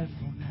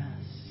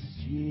forgetfulness.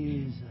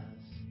 Jesus,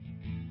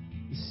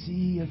 the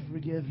sea of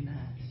forgiveness.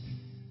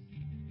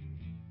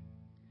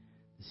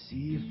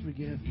 Sea of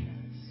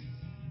forgiveness.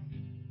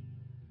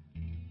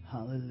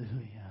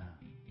 Hallelujah.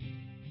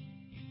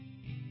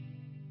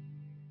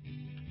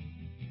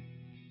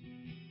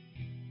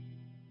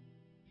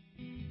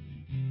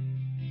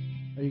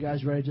 Are you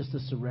guys ready just to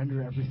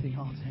surrender everything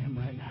all to Him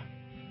right now?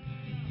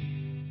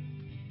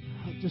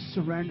 Just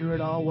surrender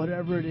it all,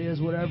 whatever it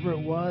is, whatever it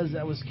was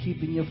that was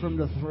keeping you from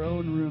the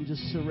throne room,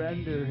 just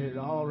surrender it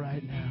all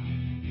right now.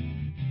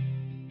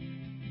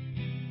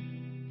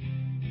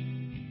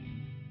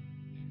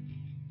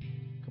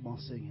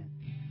 Sing it.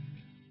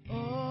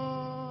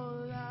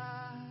 All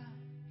I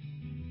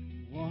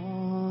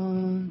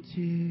want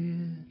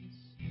is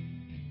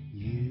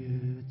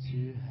you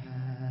to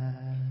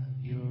have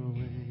your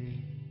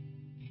way.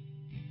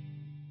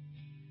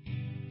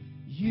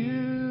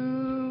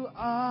 You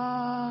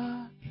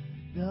are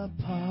the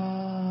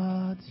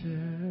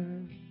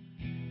potter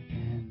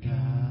and I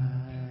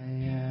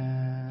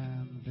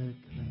am the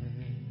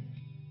clay.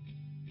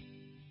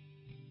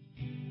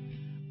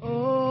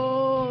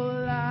 All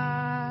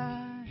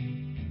I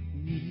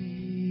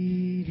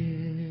need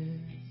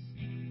is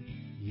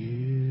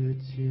you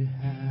to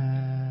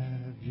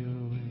have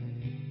your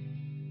way.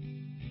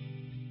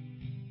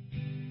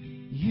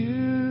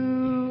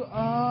 You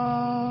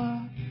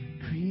are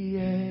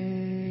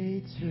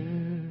creator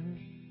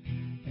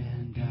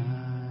and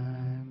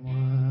I'm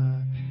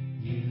what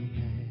you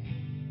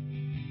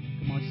made.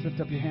 Come on, just lift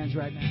up your hands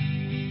right now.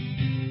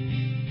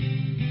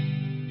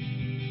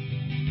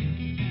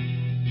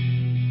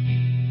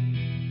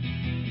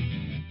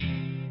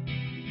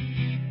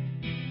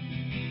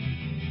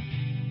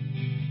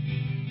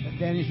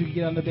 Danny, if you could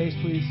get on the bass,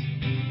 please.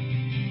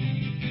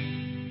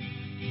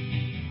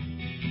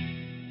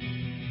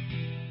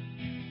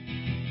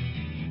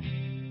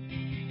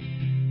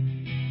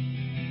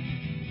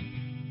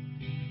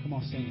 Come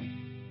on, sing it.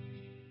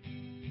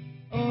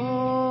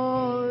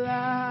 All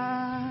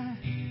I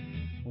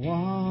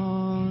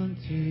want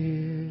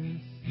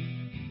is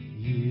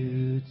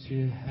you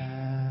to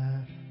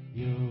have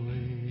your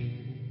way.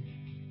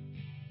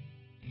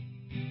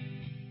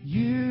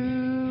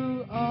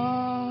 You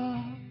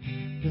are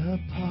the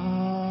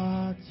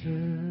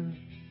potter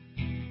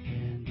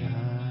and I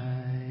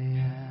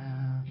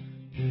am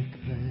the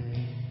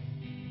clay.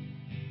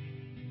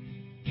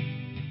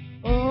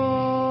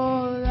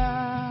 All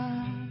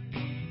I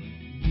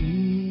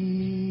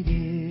need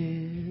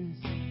is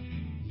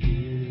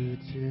you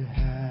to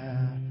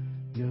have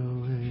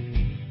your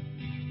way.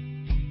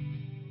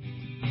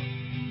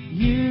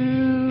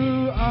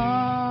 You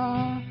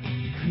are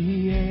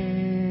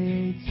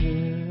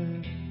creator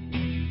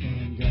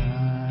and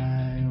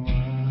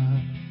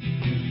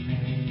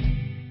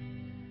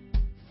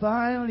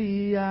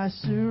finally I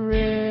surrender.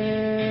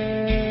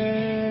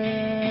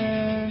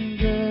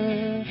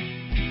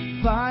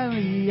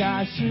 Finally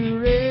I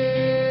surrender.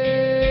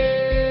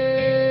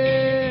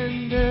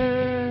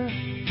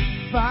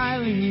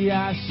 Finally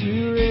I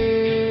surrender.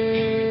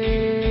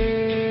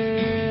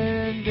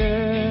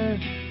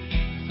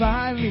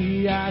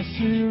 Finally I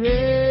surrender.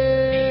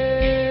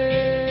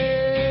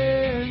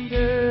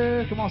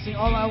 Come on, sing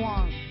all I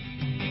want.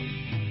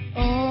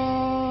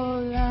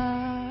 All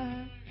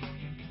I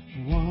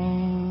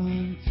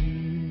want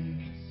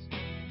is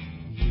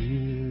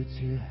you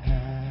to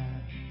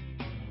have.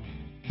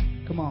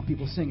 Come on,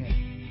 people, sing it.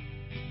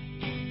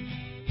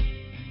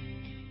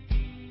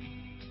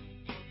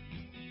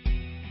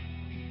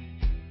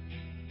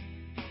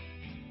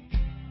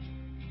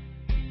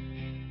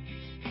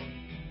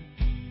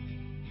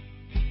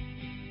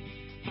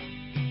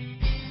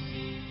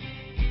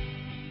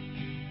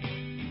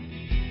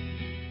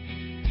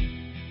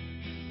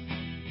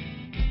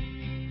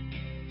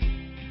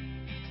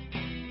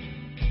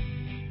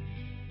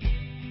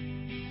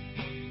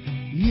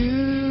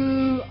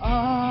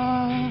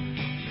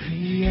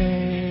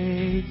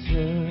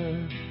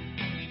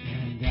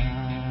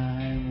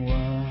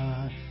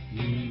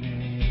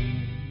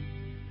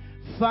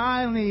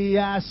 Finally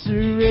I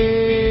surrender.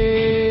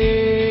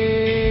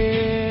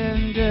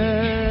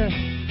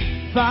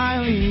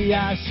 Finally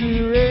I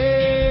surrender.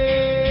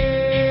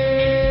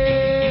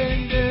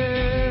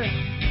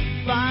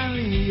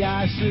 Finally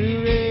I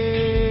surrender.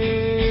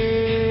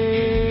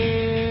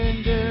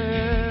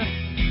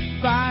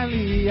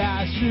 Finally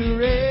I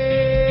surrender.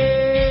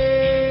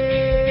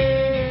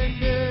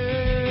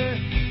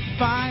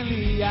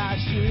 Finally I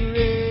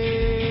surrender.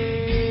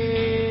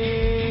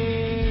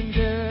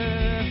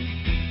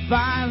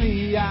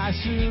 Finally I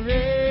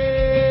surrender.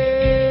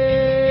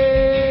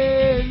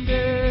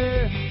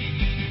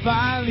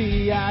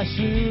 Finally I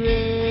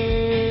surrender.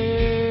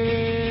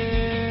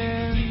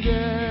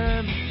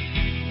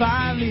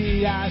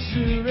 Finally I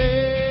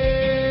surrender.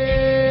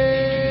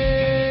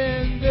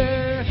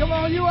 Come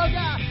on, you are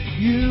God.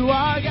 You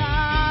are God.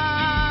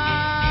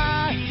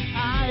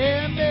 I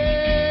am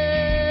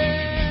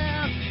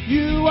there.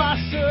 You are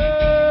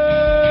sovereign.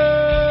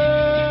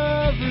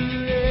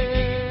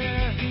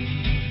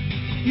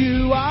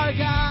 You are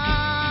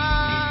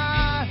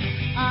God.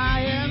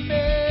 I am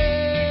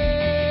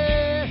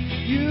there.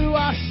 You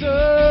are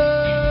sovereign.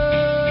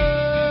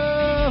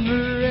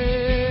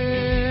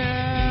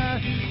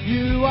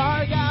 You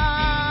are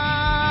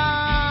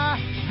God.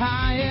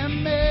 I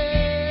am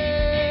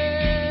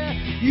there.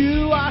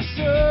 You are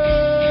sovereign.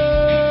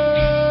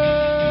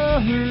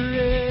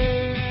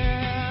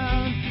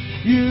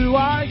 You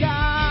are God.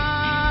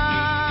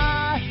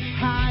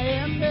 I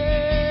am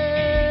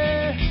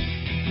there.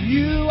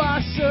 You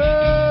are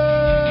sovereign.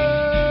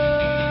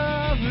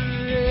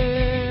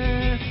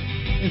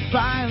 And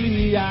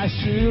finally I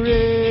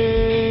surrender.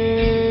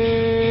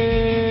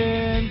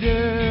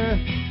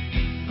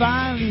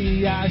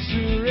 Finally I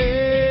surrender.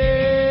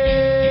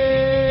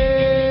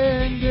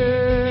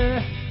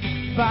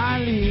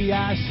 Finally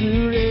I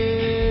surrender.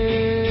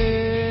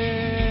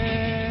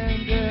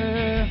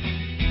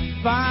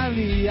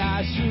 Finally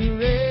I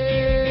surrender.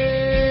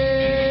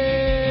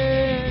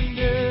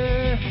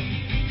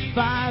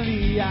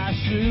 Finally I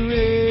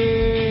surrender.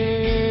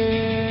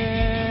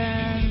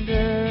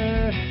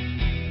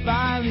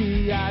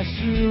 Finally I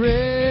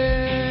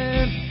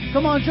surrender.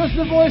 Come on, just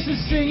the voices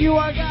sing. You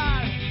are God.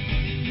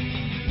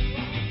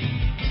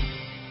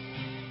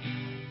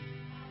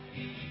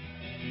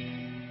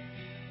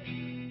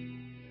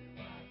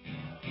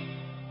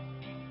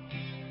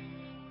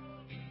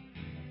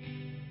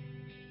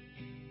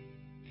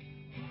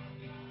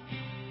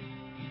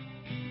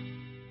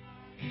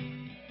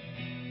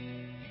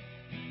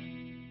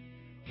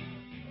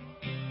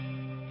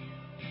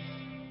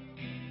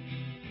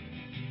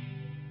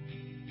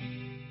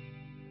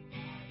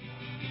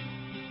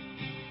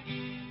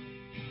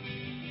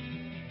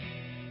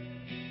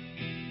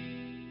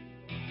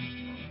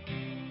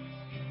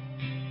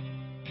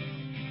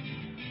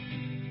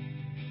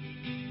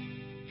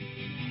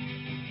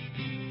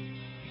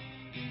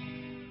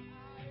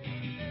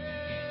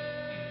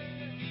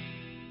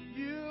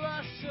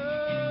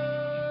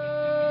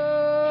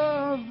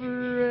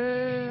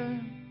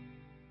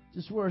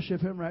 Just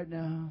worship Him right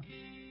now.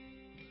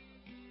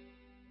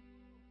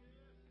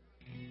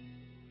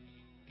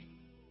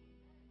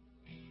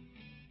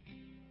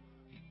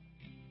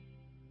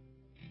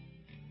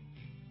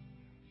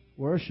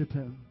 Worship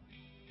Him.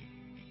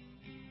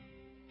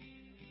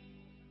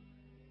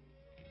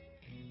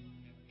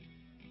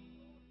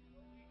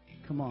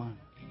 Come on.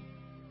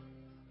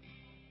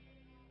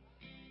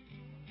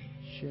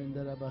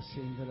 Shendara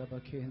basindara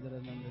bakendara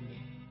nandana.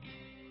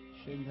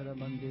 Shendara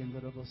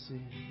mandendara basi.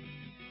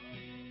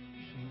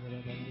 Shendara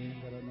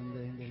bandendara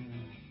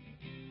mandendara.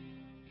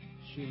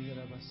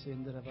 Shendara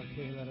basindara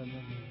bakendara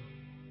nandana.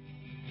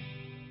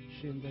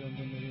 Shendara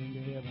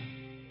mandendara.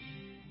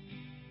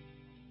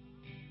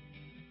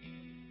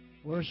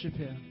 Worship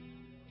Him.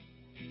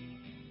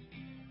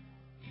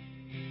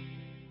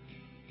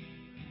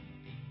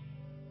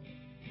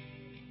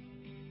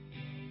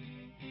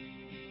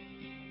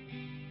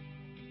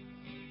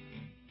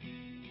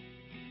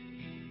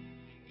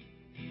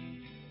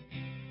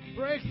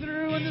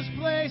 Breakthrough in this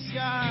place,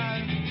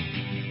 God.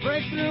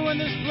 Breakthrough in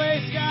this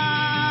place,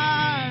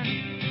 God.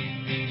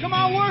 Come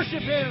on,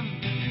 worship Him.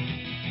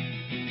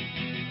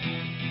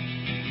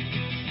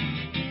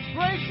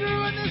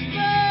 Breakthrough in this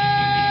place.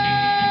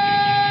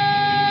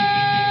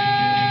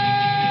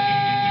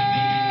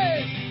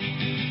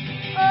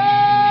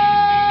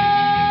 Oh!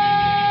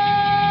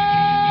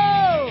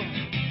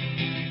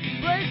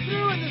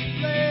 Breakthrough in this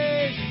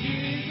place,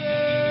 Jesus.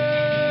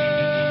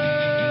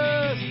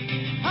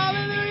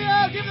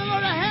 Hallelujah. Give the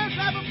Lord a hand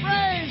clap of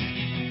praise.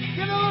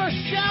 Give the Lord a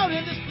shout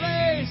in this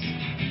place.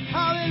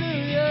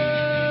 Hallelujah.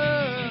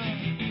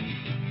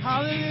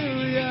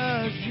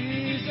 Hallelujah,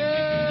 Jesus.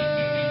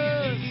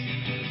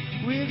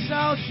 We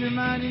exalt your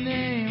mighty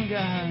name,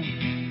 God.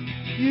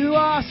 You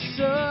are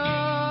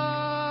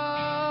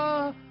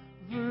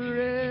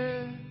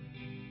sovereign.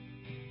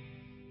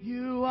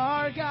 You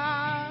are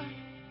God.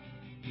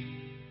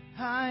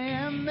 I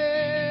am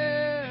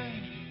there.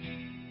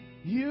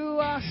 You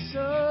are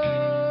sovereign.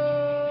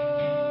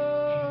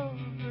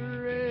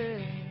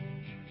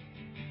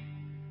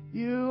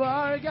 You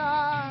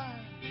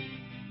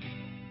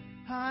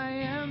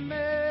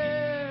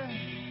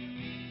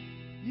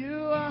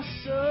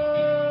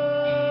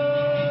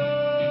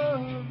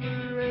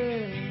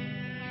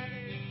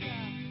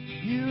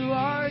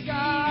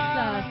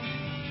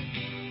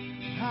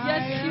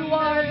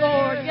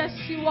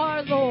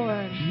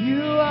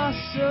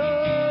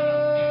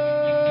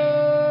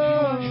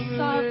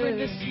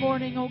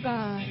morning, oh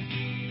God.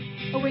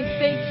 Oh, we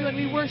thank you and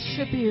we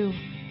worship you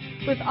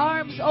with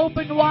arms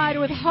open wide,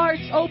 with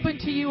hearts open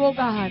to you, oh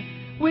God.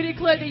 We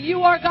declare that you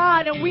are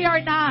God and we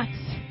are not.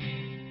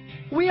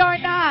 We are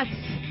not.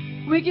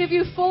 We give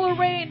you full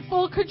reign,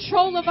 full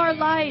control of our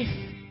life.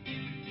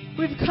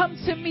 We've come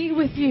to meet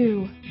with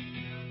you.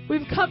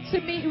 We've come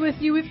to meet with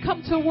you. We've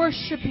come to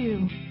worship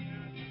you,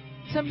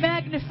 to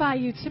magnify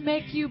you, to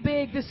make you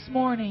big this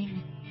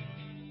morning.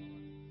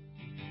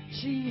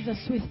 Jesus,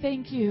 we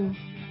thank you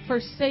for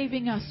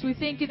saving us. We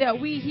thank you that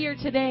we here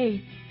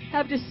today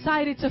have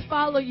decided to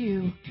follow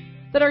you,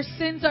 that our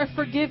sins are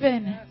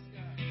forgiven,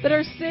 that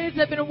our sins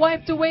have been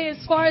wiped away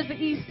as far as the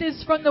east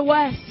is from the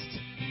west.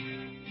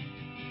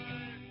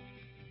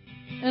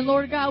 And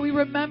Lord God, we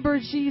remember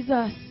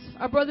Jesus,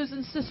 our brothers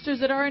and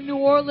sisters that are in New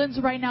Orleans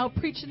right now,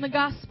 preaching the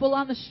gospel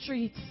on the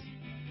streets,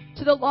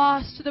 to the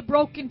lost, to the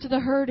broken, to the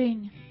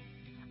hurting.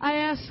 I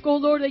ask, oh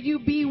Lord, that you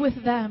be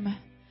with them,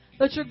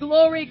 that your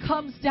glory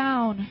comes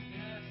down.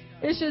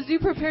 It's as you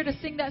prepare to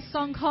sing that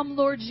song, Come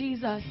Lord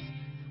Jesus,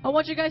 I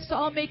want you guys to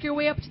all make your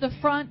way up to the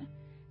front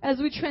as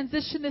we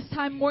transition this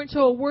time more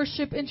into a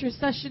worship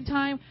intercession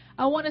time.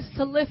 I want us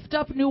to lift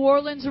up New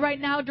Orleans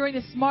right now during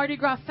this Mardi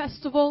Gras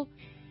festival.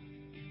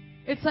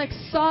 It's like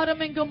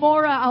Sodom and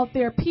Gomorrah out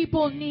there.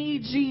 People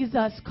need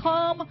Jesus.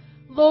 Come,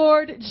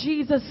 Lord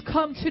Jesus,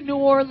 come to New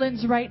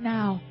Orleans right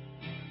now.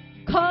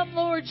 Come,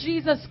 Lord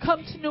Jesus,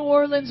 come to New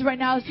Orleans right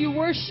now. As you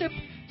worship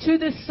to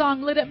this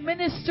song, let it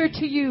minister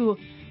to you.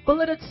 But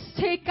let us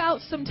take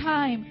out some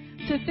time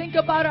to think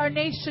about our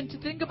nation, to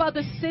think about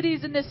the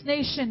cities in this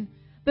nation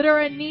that are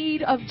in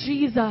need of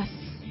Jesus.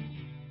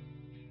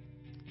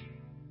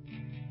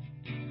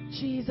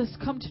 Jesus,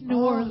 come to New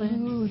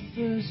Orleans.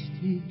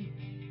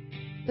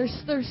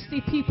 There's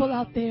thirsty people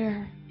out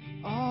there.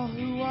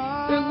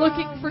 They're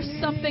looking for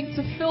something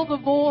to fill the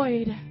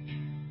void.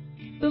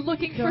 They're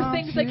looking for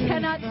things that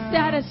cannot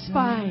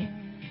satisfy.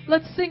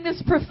 Let's sing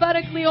this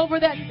prophetically over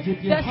that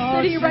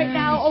city right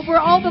now, over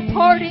all the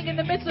partying in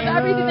the midst of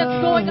everything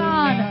that's going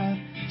on.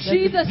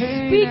 Jesus,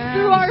 speak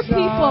through our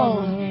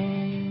people.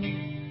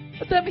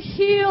 Let them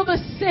heal the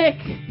sick.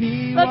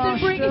 Let them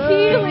bring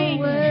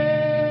healing.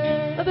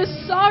 Let the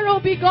sorrow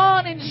be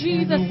gone in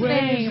Jesus'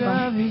 name.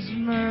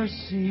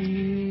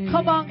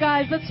 Come on,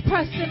 guys. Let's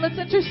press in. Let's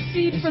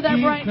intercede for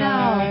them right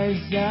now.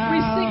 We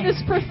sing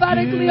this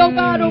prophetically, oh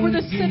God, over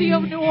the city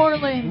of New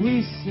Orleans.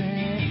 We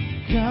sing,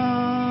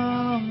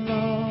 Come,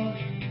 Lord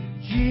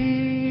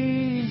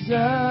Jesus,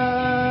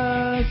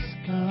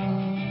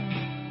 come.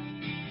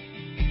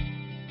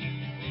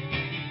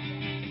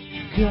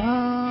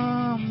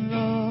 Come,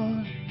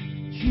 Lord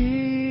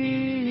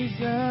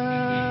Jesus,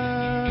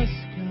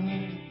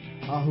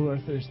 come. All who are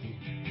thirsty.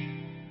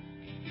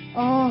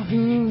 All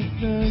who are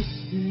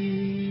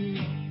thirsty,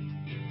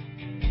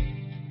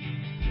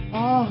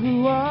 all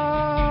who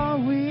are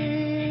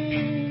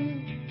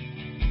weak,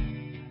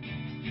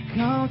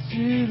 come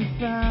to the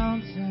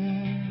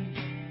fountain.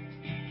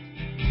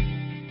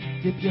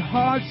 Dip your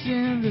hearts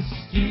in the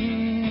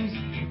streams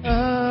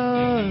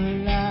of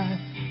life.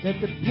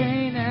 Let the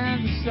pain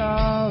and the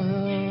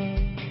sorrow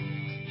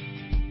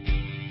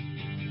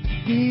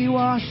be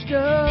washed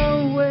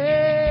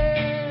away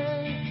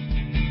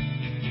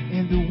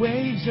in the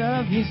waves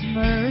of His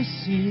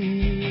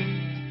mercy.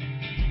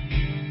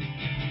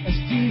 As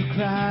deep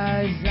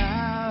cries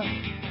out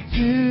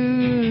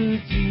to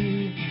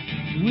deep,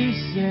 we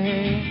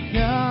say,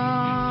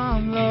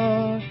 Come,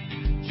 Lord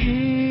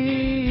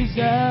Jesus,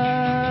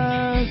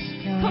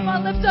 come. Come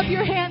on, lift up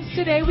your hands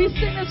today. We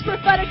sing this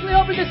prophetically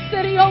over the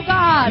city, oh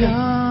God.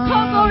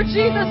 Come, Lord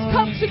Jesus,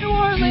 come to New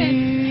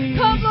Orleans.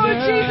 Come, Lord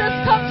Jesus,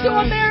 come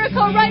to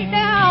America right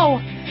now.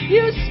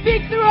 You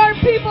speak through our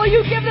people.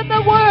 You give them the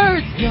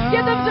words.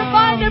 Give them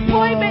divine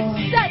appointments.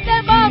 Set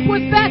them up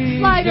with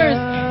backsliders.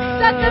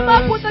 Set them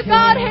up with the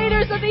God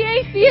haters and the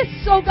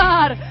atheists, oh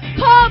God.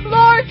 Come,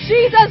 Lord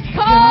Jesus,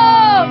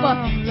 come.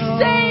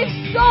 Save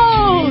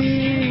souls.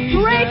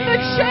 Break the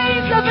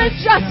chains of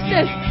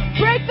injustice.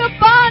 Break the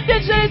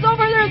bondage that is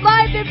over their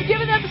life. They've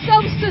given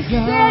themselves to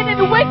sin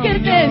and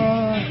wickedness.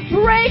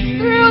 Break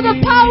through the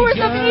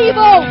powers of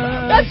evil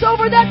that's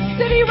over that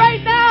city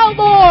right now,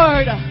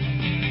 Lord.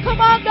 Come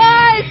on,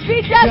 guys.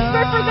 Be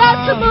desperate for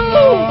God to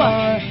move.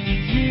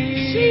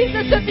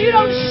 Jesus, if you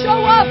don't show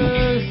up,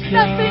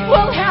 nothing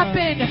will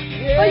happen.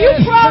 But you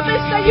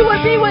promised that you would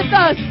be with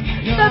us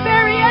to the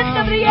very end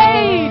of the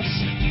age.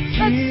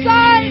 That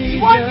signs,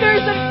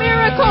 wonders, and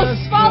miracles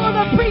follow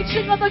the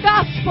preaching of the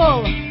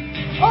gospel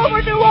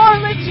over New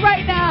Orleans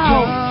right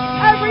now.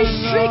 Every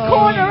street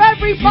corner,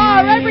 every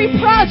bar, every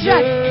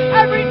project,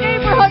 every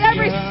neighborhood,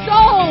 every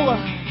soul.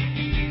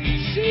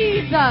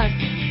 Jesus.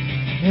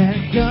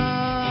 And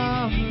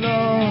come,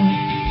 Lord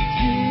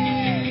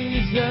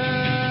Jesus,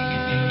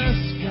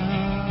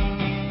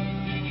 come.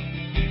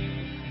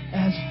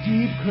 As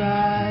deep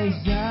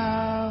cries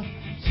out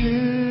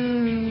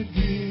to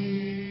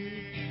thee,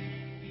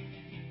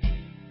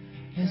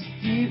 as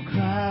deep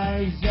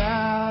cries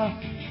out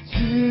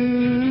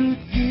to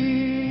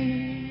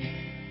thee,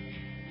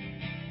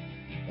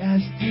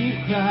 as deep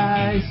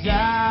cries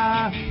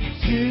out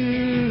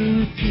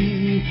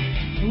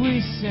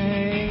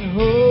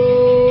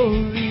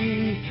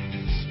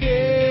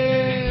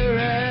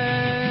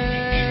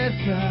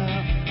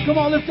Come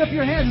on, lift up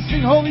your hands and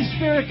sing, Holy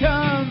Spirit,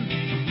 come.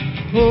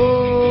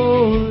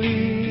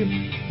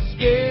 Holy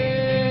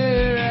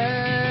Spirit,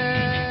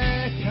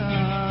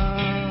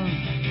 come.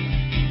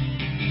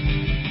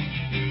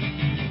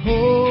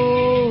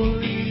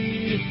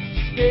 Holy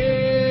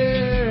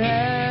Spirit,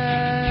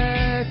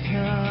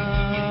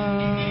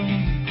 come.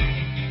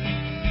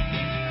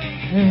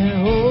 And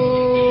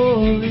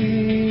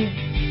Holy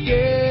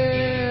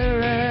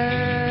Spirit,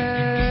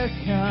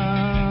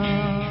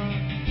 come.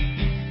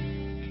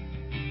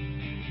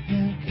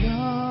 And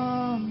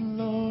come,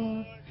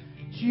 Lord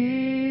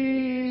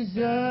Jesus,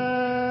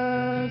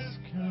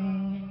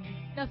 come.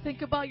 Now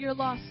think about your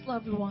lost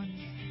loved ones,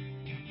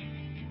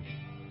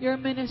 your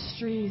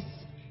ministries,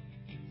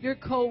 your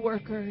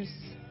co-workers.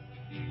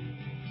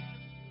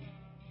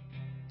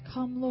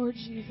 Come, Lord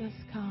Jesus,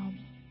 come.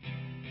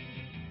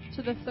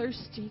 To the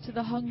thirsty, to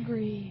the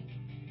hungry.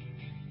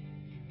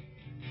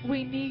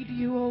 We need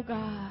you, oh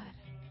God.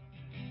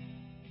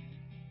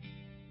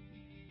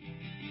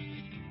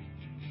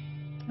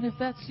 And if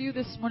that's you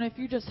this morning, if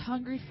you're just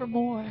hungry for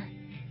more,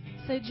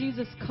 say,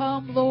 Jesus,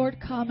 come, Lord,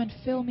 come and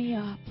fill me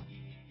up.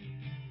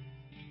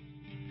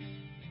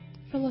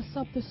 Fill us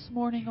up this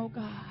morning, oh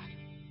God.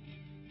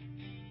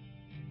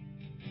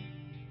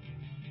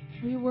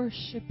 We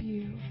worship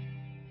you.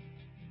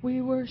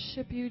 We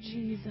worship you,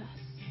 Jesus.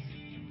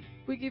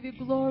 We give you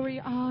glory,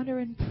 honor,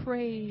 and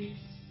praise.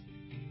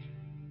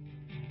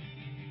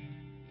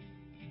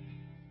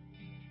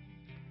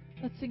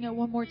 Let's sing it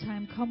one more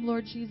time. Come,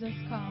 Lord Jesus,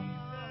 come.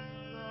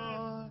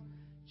 Lord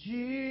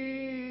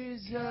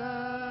Jesus,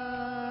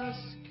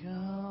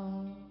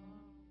 come.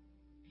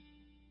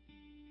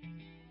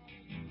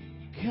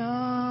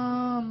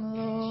 Come,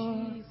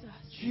 Lord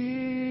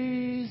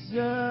Jesus,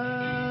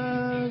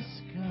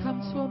 come.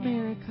 Come to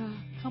America.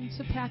 Come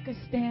to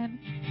Pakistan.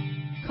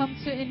 Come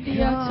to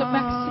India, to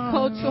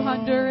Mexico, to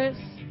Honduras,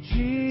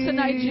 to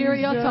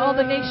Nigeria, to all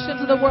the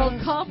nations of the world.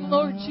 Come,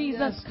 Lord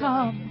Jesus,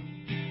 come.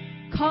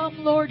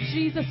 Come, Lord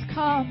Jesus,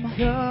 come.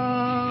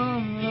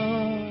 Come,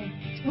 Lord.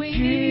 We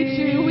need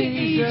you, we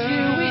need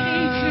you, we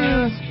need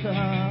you.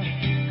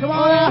 Come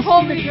on, Oh,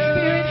 Holy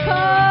Spirit,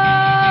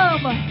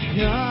 come.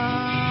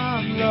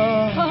 Come,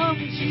 Lord. Come,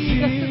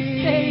 Jesus,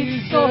 and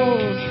save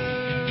souls.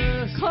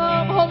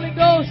 Come, Holy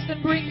Ghost,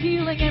 and bring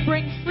healing and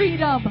bring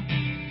freedom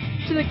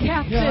to the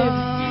captives.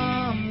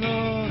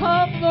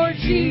 Come, Lord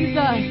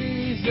Jesus,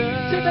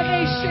 to the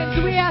nations.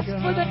 We ask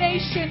for the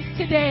nations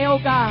today, oh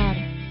God.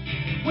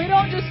 We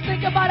don't just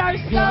think about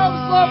ourselves,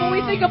 Lord, but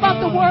we think about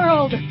the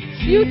world.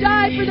 You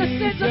died for the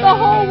sins of the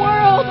whole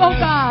world, oh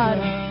God.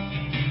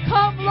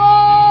 Come,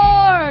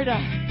 Lord,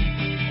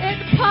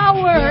 in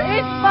power,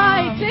 in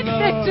might, in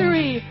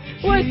victory,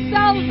 with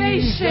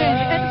salvation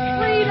and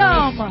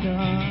freedom.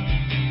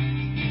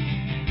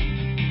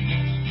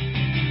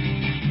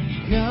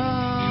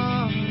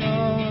 Come,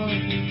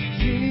 Lord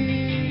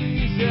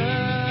Jesus,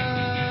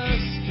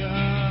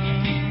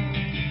 come.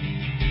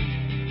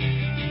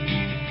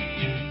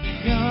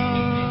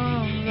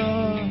 Come,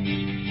 Lord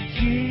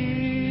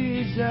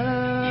Jesus,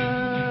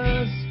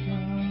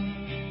 come.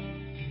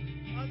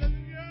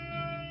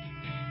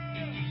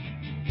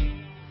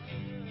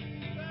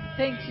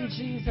 Thank you,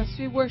 Jesus.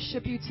 We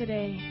worship you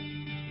today.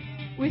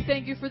 We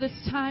thank you for this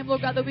time,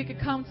 Lord God, that we could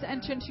come to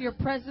enter into your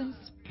presence.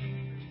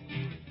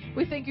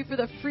 We thank you for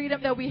the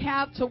freedom that we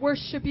have to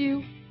worship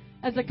you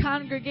as a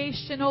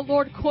congregation, oh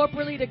Lord,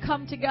 corporately to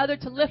come together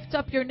to lift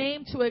up your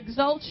name, to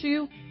exalt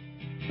you.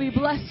 We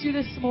bless you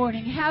this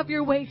morning. Have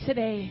your way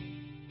today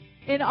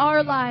in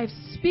our lives.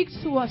 Speak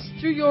to us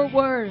through your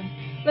word.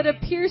 Let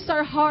it pierce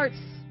our hearts.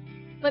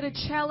 Let it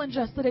challenge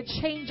us. Let it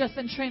change us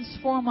and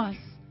transform us.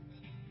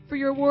 For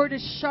your word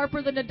is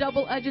sharper than a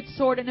double-edged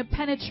sword, and it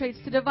penetrates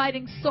to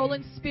dividing soul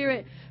and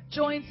spirit,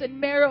 joints and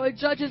marrow. It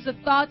judges the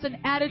thoughts and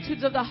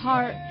attitudes of the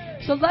heart.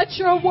 So let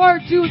your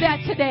word do that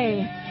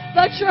today.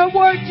 Let your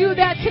word do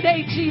that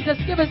today, Jesus.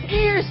 Give us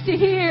ears to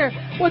hear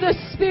what the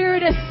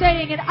Spirit is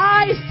saying and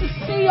eyes to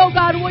see, oh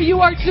God, what you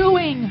are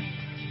doing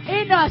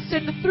in us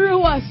and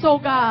through us, oh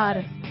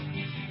God.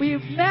 We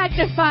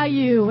magnify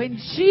you in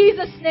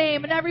Jesus'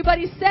 name. And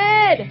everybody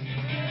said,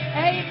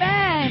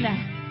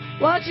 amen.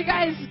 Why don't you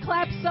guys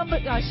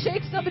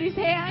shake somebody's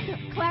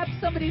hand, clap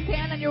somebody's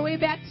hand on your way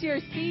back to your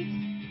seats.